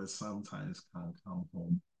extension of it sometimes can come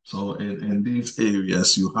home. So in these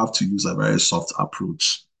areas, you have to use a very soft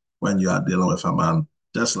approach when you are dealing with a man.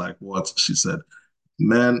 Just like what she said,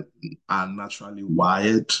 men are naturally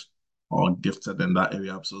wired or gifted in that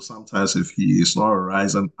area. So sometimes if he is not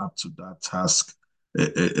rising up to that task,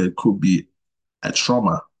 it could be a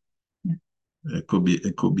trauma. It could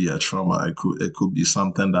be a trauma. It could be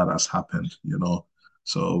something that has happened.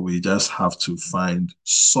 So we just have to find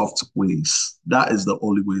soft ways. That is the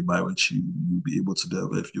only way by which you'll be able to deal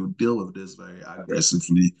with. If you deal with this very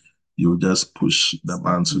aggressively, you just push the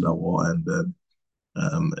man to the wall, and then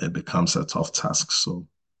it becomes a tough task. So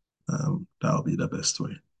that'll be the best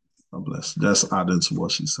way. God bless. Just adding to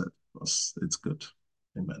what she said, because it's good.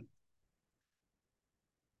 Amen.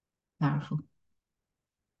 powerful.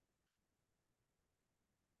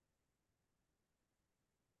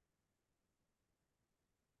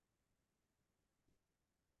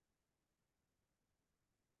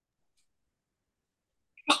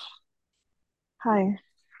 Hi.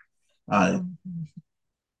 I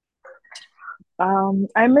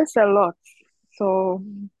I miss a lot, so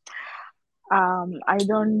I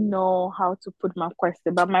don't know how to put my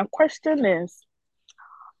question, but my question is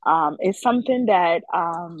something that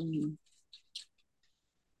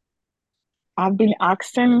I've been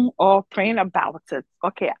asking or praying about it.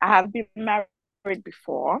 Okay, I have been married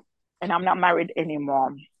before, and I'm not married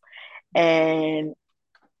anymore, and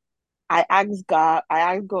I asked God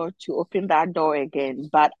to open that door again,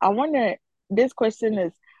 but I wonder. This question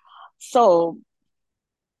is so.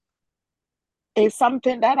 It's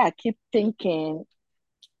something that I keep thinking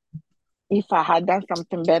if I had done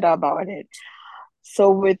something better about it. So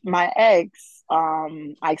with my ex,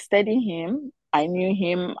 I study him. I knew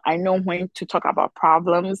him. I know when to talk about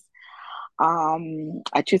problems.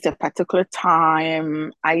 I choose a particular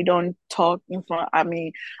time. I don't talk in front. I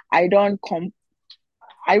mean, I don't come.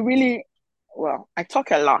 I really, well, I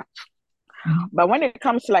talk a lot. Mhm. But when it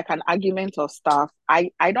comes to like an argument or stuff, I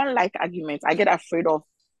don't like arguments. I get afraid of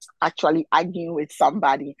actually arguing with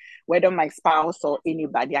somebody, whether my spouse or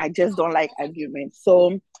anybody. I just don't like arguments.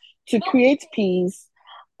 So to create peace,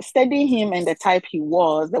 study him and the type he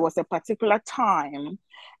was, there was a particular time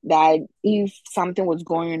that if something was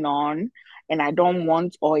going on and I don't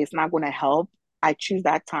want or it's not going to help, I choose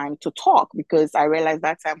that time to talk because I realized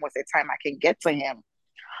that time was the time I can get to him.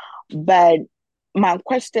 But my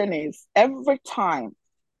question is every time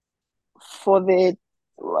for the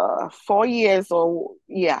 4 years or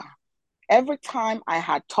yeah, every time I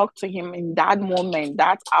had talked to him in that moment,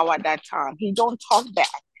 that hour, that time, he don't talk back.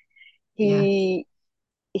 Yeah.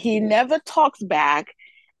 He never talks back,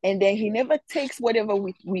 and then he never takes whatever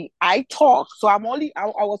we I talk. So I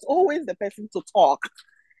was always the person to talk.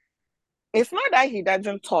 It's not that he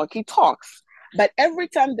doesn't talk, he talks. But every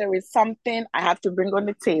time there is something I have to bring on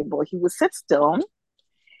the table, he will sit still,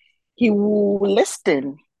 he will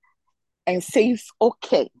listen and says,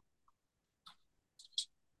 okay.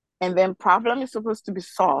 And then problem is supposed to be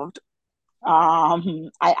solved.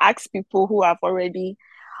 I ask people who have already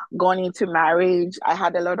gone into marriage. I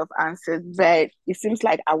had a lot of answers, but it seems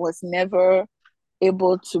like I was never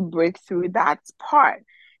able to break through that part.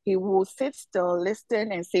 He will sit still,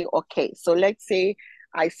 listen, and say, okay, so let's say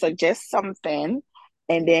I suggest something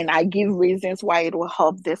and then I give reasons why it will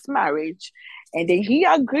help this marriage. And then he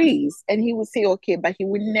agrees and he will say, okay, but he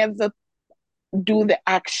will never do the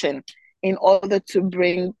action in order to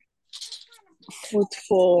bring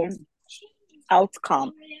fruitful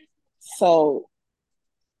outcome. So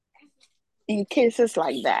in cases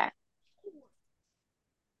like that,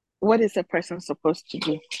 what is a person supposed to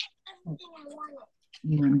do?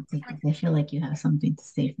 You want to take this? I feel like you have something to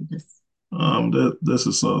say for this. This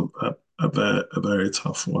is a very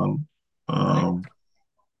tough one.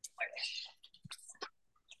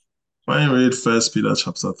 When you read First Peter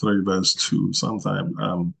chapter 3, verse 2, sometime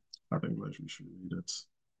I think that we should read it.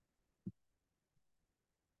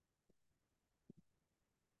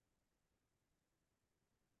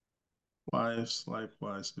 Wives,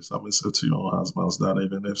 likewise, be submissive to your husbands, that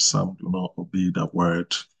even if some do not obey the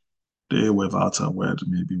word, they without a word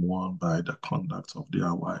may be won by the conduct of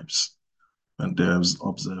their wives, and they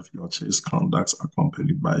observe your chaste conduct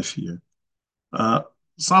accompanied by fear. Uh,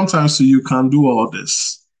 Sometimes you can do all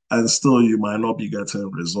this, and still you might not be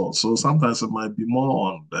getting results. So sometimes it might be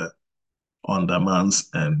more on the man's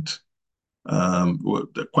end.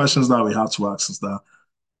 The questions that we have to ask is that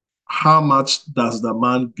how much does the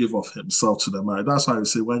man give of himself to the marriage? That's why we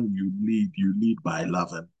say when you lead by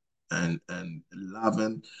loving, and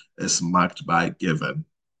loving is marked by giving.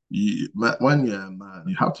 When you're a man,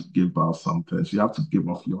 you have to give out some things. You have to give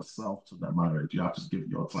of yourself to the marriage. You have to give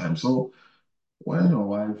your time. So when your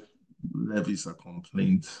wife levies a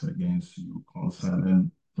complaint against you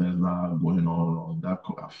concerning things that are going on wrong, that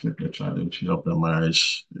could affect the trajectory of the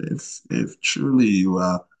marriage. If truly you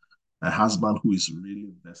are a husband who is really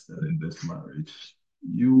invested in this marriage,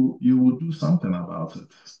 you will do something about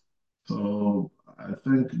it. So I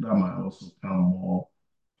think that might also come more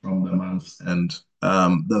from the man's end.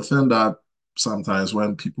 The thing that sometimes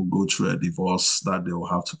when people go through a divorce that they will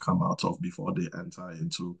have to come out of before they enter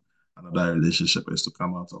into another relationship is to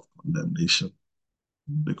come out of condemnation.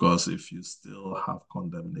 Because if you still have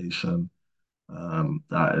condemnation,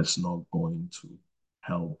 that is not going to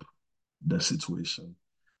help the situation.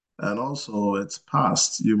 And also, it's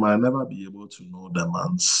past. You might never be able to know the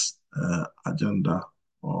man's agenda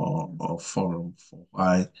or forum for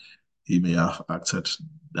why he may have acted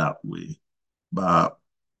that way. But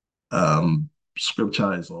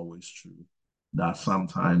scripture is always true that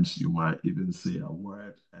sometimes you might even say a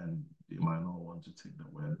word and they might not want to take the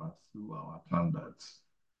word, but through our conduct,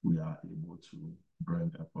 we are able to bring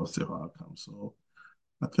a positive outcome. So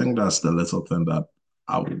I think that's the little thing that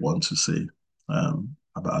I would want to say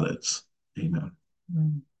about it. Amen.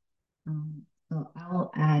 Mm. So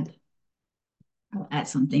I'll add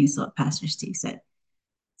some things to what Pastor Steve said.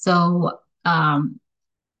 So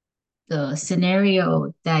the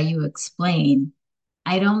scenario that you explained,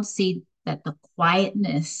 I don't see that the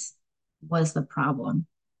quietness was the problem.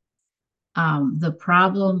 The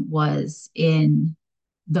problem was in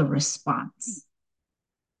the response.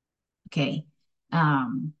 Okay.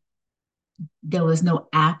 There was no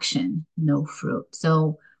action, no fruit.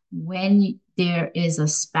 So when there is a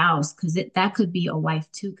spouse, because that could be a wife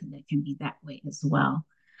too, because it can be that way as well.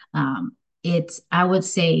 It's I would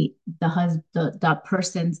say the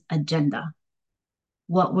person's agenda.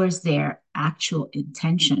 What was their actual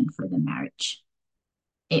intention for the marriage?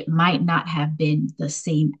 It might not have been the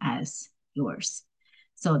same as yours.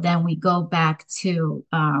 So then we go back to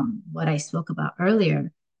what I spoke about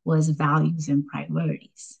earlier was values and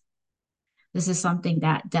priorities. This is something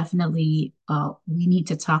that definitely we need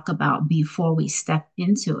to talk about before we step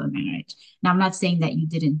into a marriage. Now, I'm not saying that you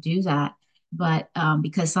didn't do that, but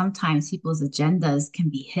because sometimes people's agendas can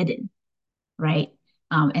be hidden, right?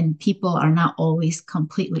 And people are not always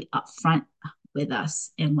completely upfront with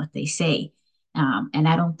us in what they say. And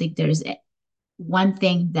I don't think there's one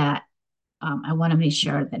thing that I want to make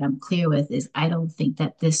sure that I'm clear with is I don't think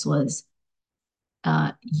that this was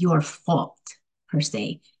your fault per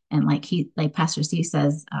se. And like Pastor Steve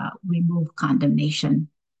says, remove condemnation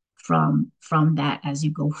from that as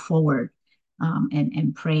you go forward,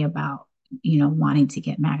 and pray about wanting to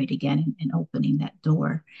get married again and opening that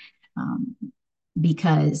door,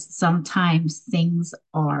 because sometimes things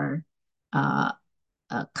are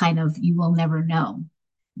kind of you will never know,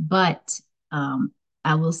 but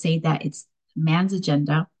I will say that it's man's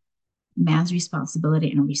agenda, man's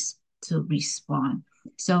responsibility, and to respond.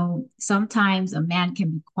 So sometimes a man can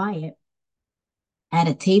be quiet at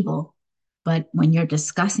a table, but when you're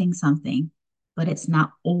discussing something, but it's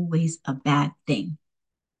not always a bad thing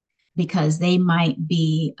because they might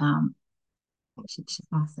be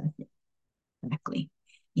processing. Exactly.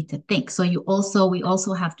 Need to think. So we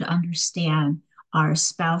also have to understand our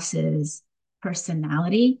spouse's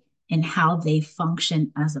personality and how they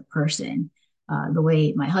function as a person. The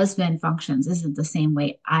way my husband functions isn't the same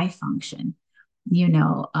way I function.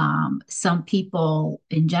 Some people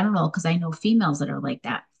in general, because I know females that are like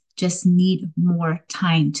that, just need more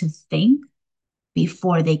time to think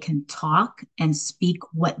before they can talk and speak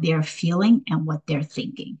what they're feeling and what they're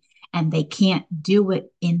thinking. And they can't do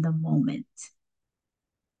it in the moment.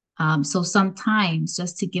 So sometimes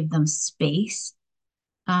just to give them space,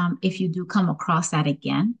 if you do come across that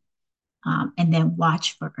again, and then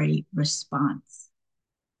watch for a response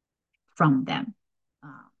from them.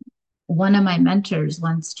 Um, One of my mentors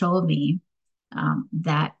once told me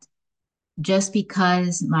that just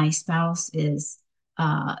because my spouse is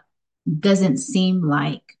doesn't seem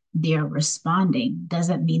like they're responding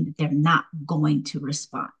doesn't mean that they're not going to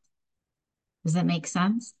respond. Does that make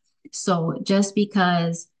sense? So just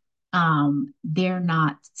because they're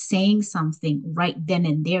not saying something right then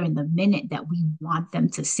and there in the minute that we want them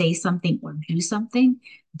to say something or do something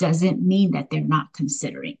doesn't mean that they're not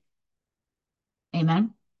considering.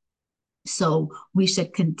 Amen. So we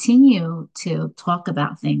should continue to talk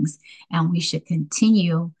about things and we should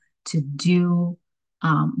continue to do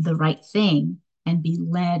the right thing and be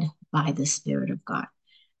led by the Spirit of God.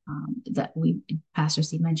 Pastor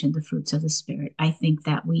C mentioned the fruits of the Spirit. I think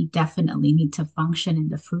that we definitely need to function in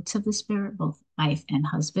the fruits of the Spirit, both wife and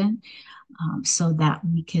husband, so that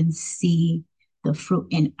we can see the fruit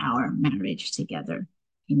in our marriage together.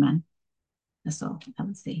 Amen. That's all I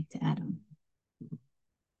would say to Adam.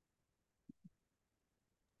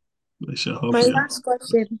 I shall help My you. last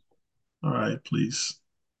question. All right, please.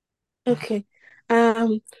 Okay.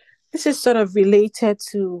 Um, this is sort of related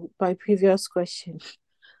to my previous question.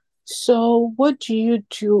 So, what do you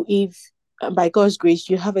do if, by God's grace,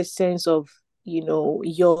 you have a sense of,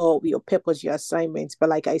 your purpose, your assignment, but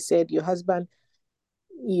like I said, your husband,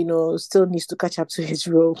 still needs to catch up to his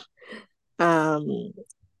role. Um,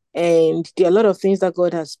 and there are a lot of things that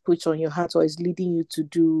God has put on your heart or is leading you to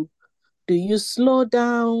do. Do you slow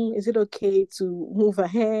down? Is it okay to move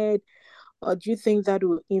ahead? Or do you think that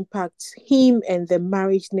will impact him and the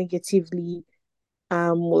marriage negatively?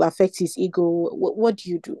 Will affect his ego? What do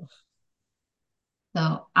you do?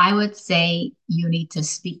 So I would say you need to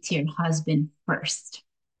speak to your husband first.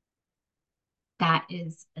 That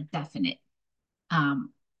is a definite.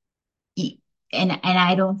 Um, and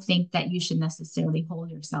I don't think that you should necessarily hold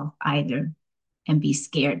yourself either and be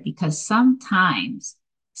scared because sometimes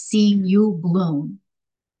seeing you bloom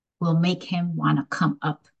will make him want to come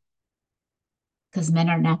up because men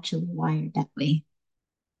are naturally wired that way.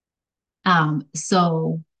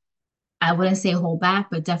 So I wouldn't say hold back,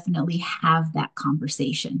 but definitely have that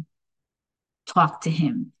conversation. Talk to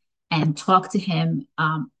him and talk to him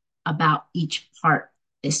about each part,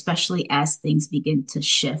 especially as things begin to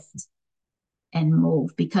shift and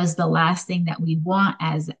move because the last thing that we want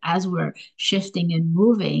as we're shifting and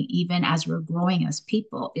moving even as we're growing as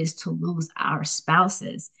people is to lose our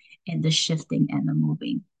spouses in the shifting and the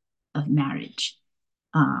moving of marriage.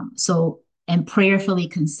 So and prayerfully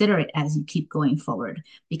consider it as you keep going forward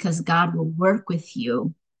because God will work with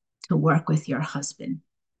you to work with your husband,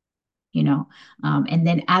 and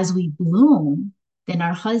then as we bloom then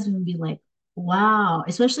our husband will be like, wow,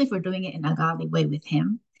 especially if we're doing it in a godly way with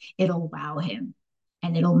him, it'll wow him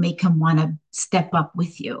and it'll make him want to step up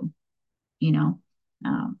with you, you know.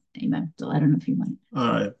 Amen. So I don't know if you want.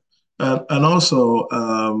 All right. And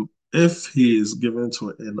also, if he is given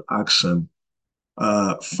to inaction,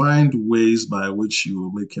 find ways by which you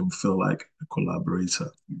will make him feel like a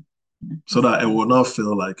collaborator so that it will not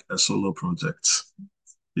feel like a solo project.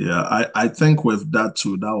 Yeah, I think with that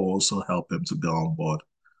too, that will also help him to get on board.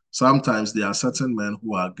 Sometimes there are certain men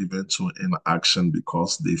who are given to inaction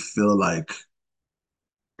because they feel like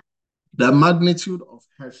the magnitude of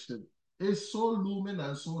headship is so looming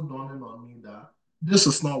and so dawning on me that this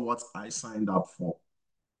is not what I signed up for.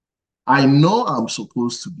 I know I'm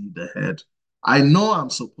supposed to be the head. I know I'm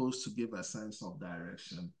supposed to give a sense of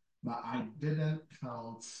direction, but I didn't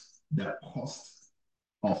count the cost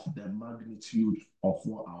of the magnitude of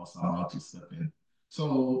what I was about to step in.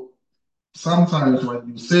 So sometimes when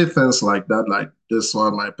you say things like that, like this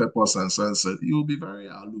one, my purpose and sense, you'll be very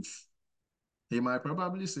aloof. He might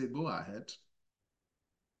probably say, go ahead.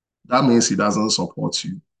 That means he doesn't support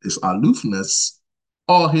you. It's aloofness.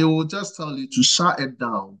 Or he will just tell you to shut it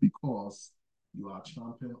down because you are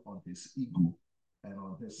trampling on his ego and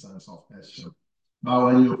on his sense of headship. But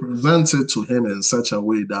when you present it to him in such a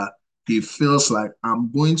way that he feels like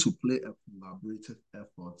I'm going to play a collaborative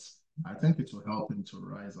effort, I think it will help him to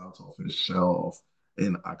rise out of his shell of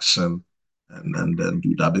inaction and then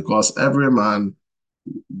do that because every man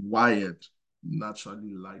wired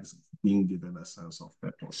naturally likes being given a sense of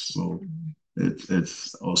purpose. So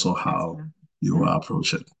it's also how you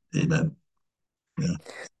approach it. Amen. Yeah.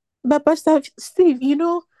 But Pastor Steve,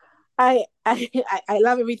 I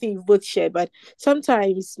love everything you've both shared, but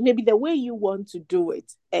sometimes maybe the way you want to do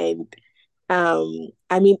it, and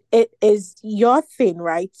I mean, it is your thing,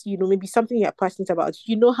 right? Maybe something you're passionate about.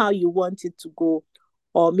 You know how you want it to go,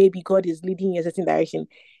 or maybe God is leading you in a certain direction,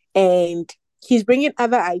 and He's bringing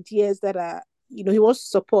other ideas that are, He wants to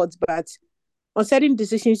support, but on certain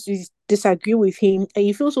decisions you disagree with Him, and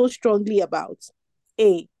you feel so strongly about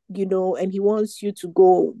A, and He wants you to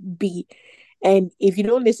go B. And if you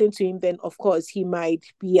don't listen to him, then of course he might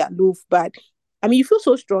be aloof. But I mean, you feel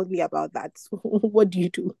so strongly about that. What do you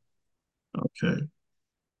do? Okay.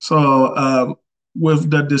 So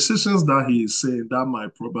with the decisions that he is saying, that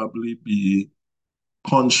might probably be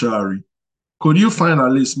contrary. Could you find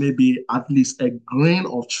at least a grain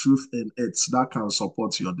of truth in it that can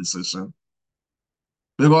support your decision?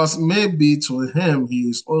 Because maybe to him, he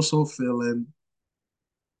is also feeling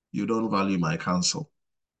you don't value my counsel.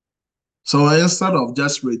 So instead of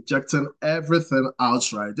just rejecting everything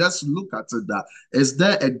outright, just look at it that is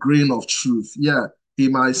there a grain of truth? Yeah, he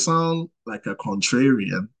might sound like a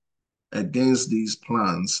contrarian against these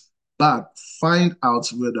plans, but find out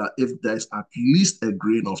whether if there's at least a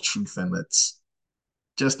grain of truth in it,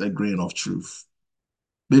 just a grain of truth.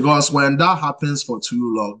 Because when that happens for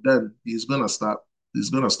too long, then he's gonna stop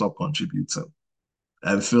contributing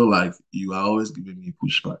and feel like you are always giving me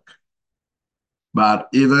pushback. But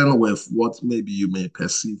even with what maybe you may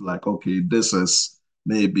perceive like, okay, this is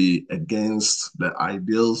maybe against the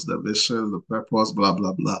ideals, the vision, the purpose, blah,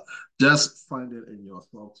 blah, blah, just find it in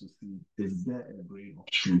yourself to see is there a grain of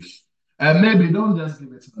truth? And maybe don't just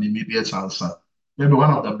give it an immediate answer. Maybe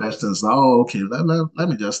one of the best is, oh, okay, let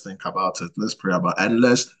me just think about it. Let's pray about it and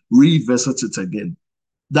let's revisit it again.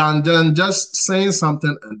 Then just saying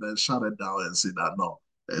something and then shut it down and say that no,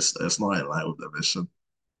 it's not in line with the vision.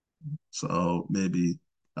 So maybe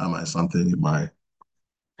that might something you might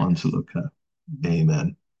want to look at.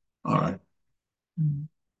 Amen. All right.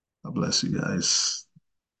 God bless you guys.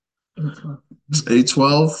 It's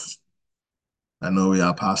 8:12. I know we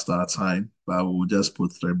are past our time, but we'll just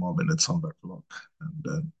put 3 more minutes on the clock and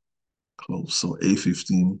then close. So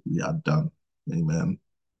 8:15, we are done. Amen.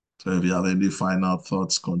 So if you have any final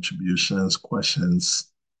thoughts, contributions,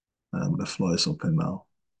 questions, the floor is open now.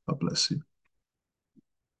 God bless you.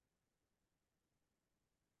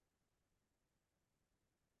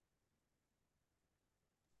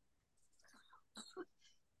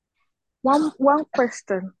 One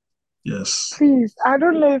question, Yes. please. I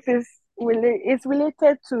don't know if it's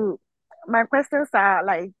related to my questions are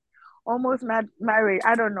like almost married.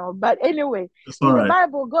 I don't know, but anyway, It's all in the right.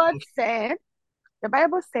 Bible, God said the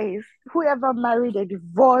Bible says whoever married a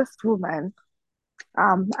divorced woman,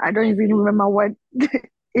 I don't even remember what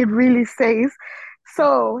it really says.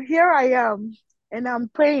 So here I am, and I'm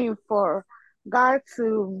praying for God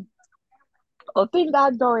to open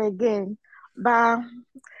that door again. But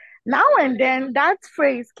now and then that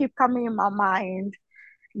phrase keep coming in my mind.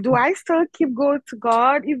 Do I still keep going to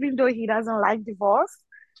God even though He doesn't like divorce?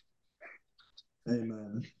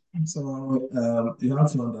 Amen. So you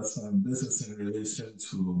have to understand this is in relation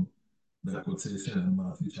to the quotation in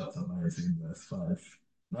Matthew chapter 19, verse 5.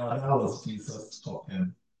 Now that was Jesus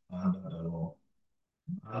talking under the law.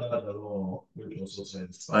 Under the law, which was also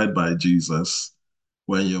inspired by Jesus,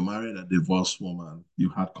 when you married a divorced woman, you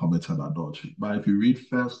had committed adultery. But if you read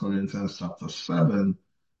First Corinthians chapter 7,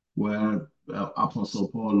 where Apostle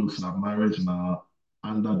Paul looks at marriage now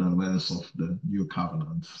under the lens of the new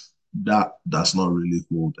covenant, that does not really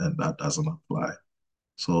hold and that doesn't apply.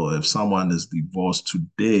 So if someone is divorced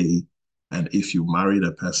today, and if you married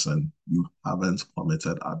a person, you haven't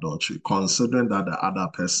committed adultery, considering that the other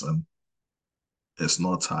person is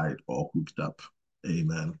not tied or hooked up.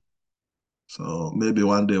 Amen. So maybe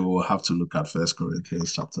one day we'll have to look at First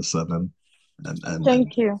Corinthians chapter 7 and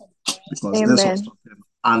Thank you. because this was Amen. talking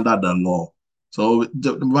under the law. So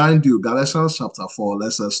mind you, Galatians chapter 4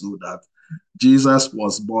 lets us know that Jesus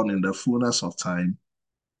was born in the fullness of time.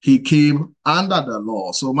 He came under the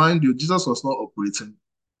law. So mind you, Jesus was not operating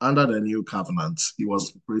under the new covenant. He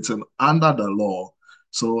was operating under the law.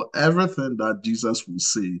 So everything that Jesus would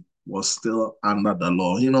say was still under the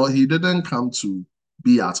law. He didn't come to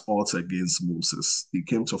be at odds against Moses. He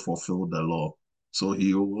came to fulfill the law. So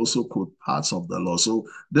he also quote parts of the law. So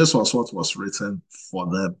this was what was written for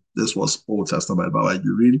them. This was Old Testament. But when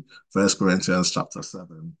you read First Corinthians chapter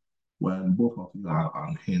 7, when both of you are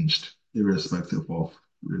unhinged, irrespective of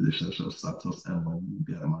relationship status, and when you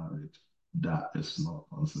get married, that is not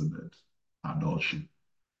considered adultery.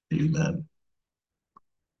 Amen.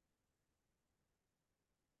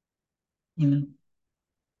 Amen.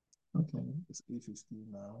 Okay, it's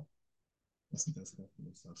 8:15 now. Let's just get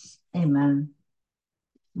this. Amen.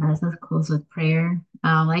 Let's close with prayer.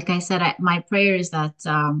 Like I said, my prayer is that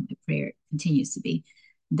my prayer continues to be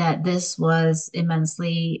that this was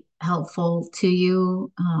immensely helpful to you,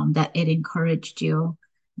 that it encouraged you,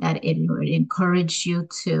 that it encouraged you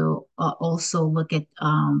to also look at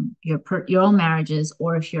your own marriages,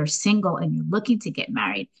 or if you're single and you're looking to get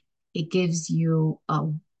married, it gives you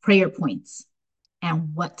prayer points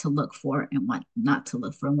and what to look for and what not to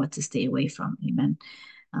look for and what to stay away from. Amen.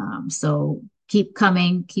 So keep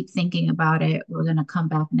coming, keep thinking about it. We're going to come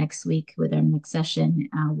back next week with our next session.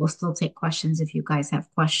 We'll still take questions if you guys have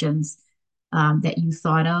questions that you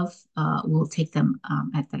thought of. We'll take them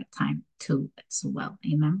at that time too as well.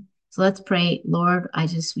 Amen. So let's pray. Lord,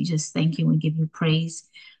 we just thank you and give you praise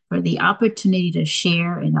for the opportunity to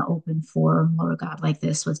share in an open forum, Lord God, like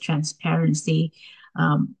this with transparency.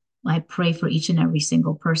 I pray for each and every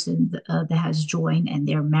single person that has joined and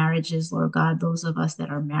their marriages, Lord God, those of us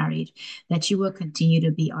that are married, that you will continue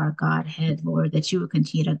to be our Godhead, Lord, that you will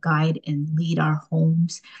continue to guide and lead our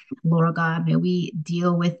homes, Lord God. May we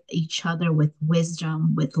deal with each other with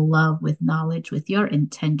wisdom, with love, with knowledge, with your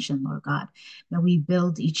intention, Lord God. May we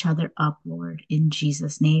build each other up, Lord, in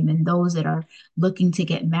Jesus' name. And those that are looking to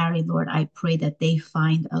get married, Lord, I pray that they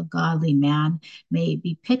find a godly man. May it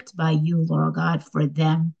be picked by you, Lord God, for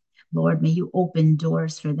them. Lord, may you open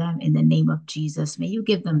doors for them in the name of Jesus. May you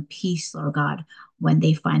give them peace, Lord God, when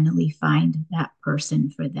they finally find that person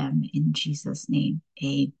for them in Jesus' name.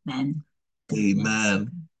 Amen.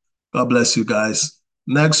 Amen. God bless you guys.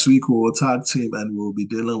 Next week, we will tag team and we'll be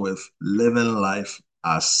dealing with living life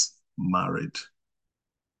as married.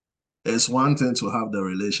 It's one thing to have the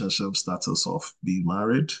relationship status of being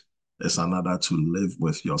married. It's another to live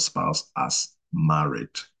with your spouse as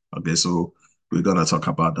married. Okay, so we're gonna talk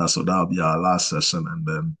about that. So that'll be our last session, and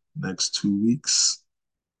then next 2 weeks,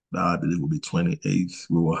 that I believe will be 28th.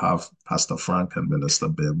 We will have Pastor Frank and Minister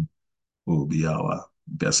Bim, who will be our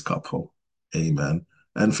guest couple. Amen.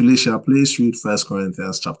 And Felicia, please read 1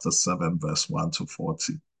 Corinthians chapter 7, verse 1 to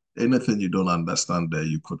 40. Anything you don't understand there,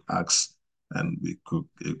 you could ask, and we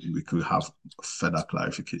could have further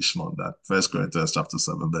clarification on that. 1 Corinthians chapter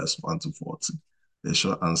 7, verse 1 to 40. They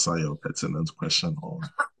should answer your pertinent question on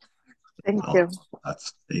Thank you. that.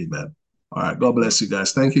 Amen. All right. God bless you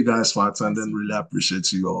guys. Thank you guys for attending. Really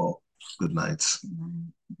appreciate you all. Good night.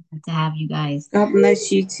 Good to have you guys. God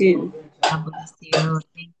bless you too. God bless you.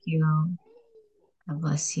 Thank you. God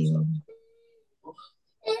bless you.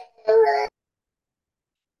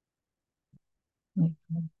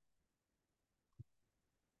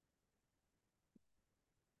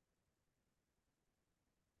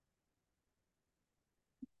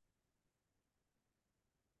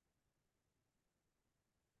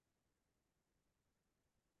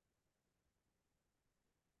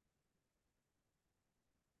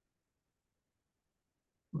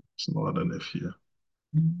 It's more than a fear.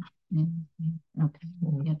 Okay.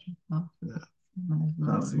 Yeah.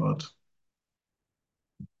 That's Lord.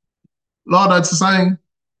 Lord, that's saying.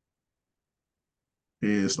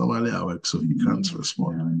 He is normally at work, so he can't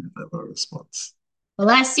respond. He never responds.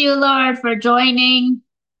 Bless you, Lord, for joining.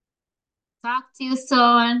 Talk to you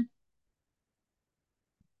soon.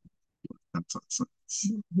 That's answer.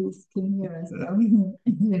 He's can hear us.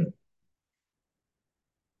 Yeah.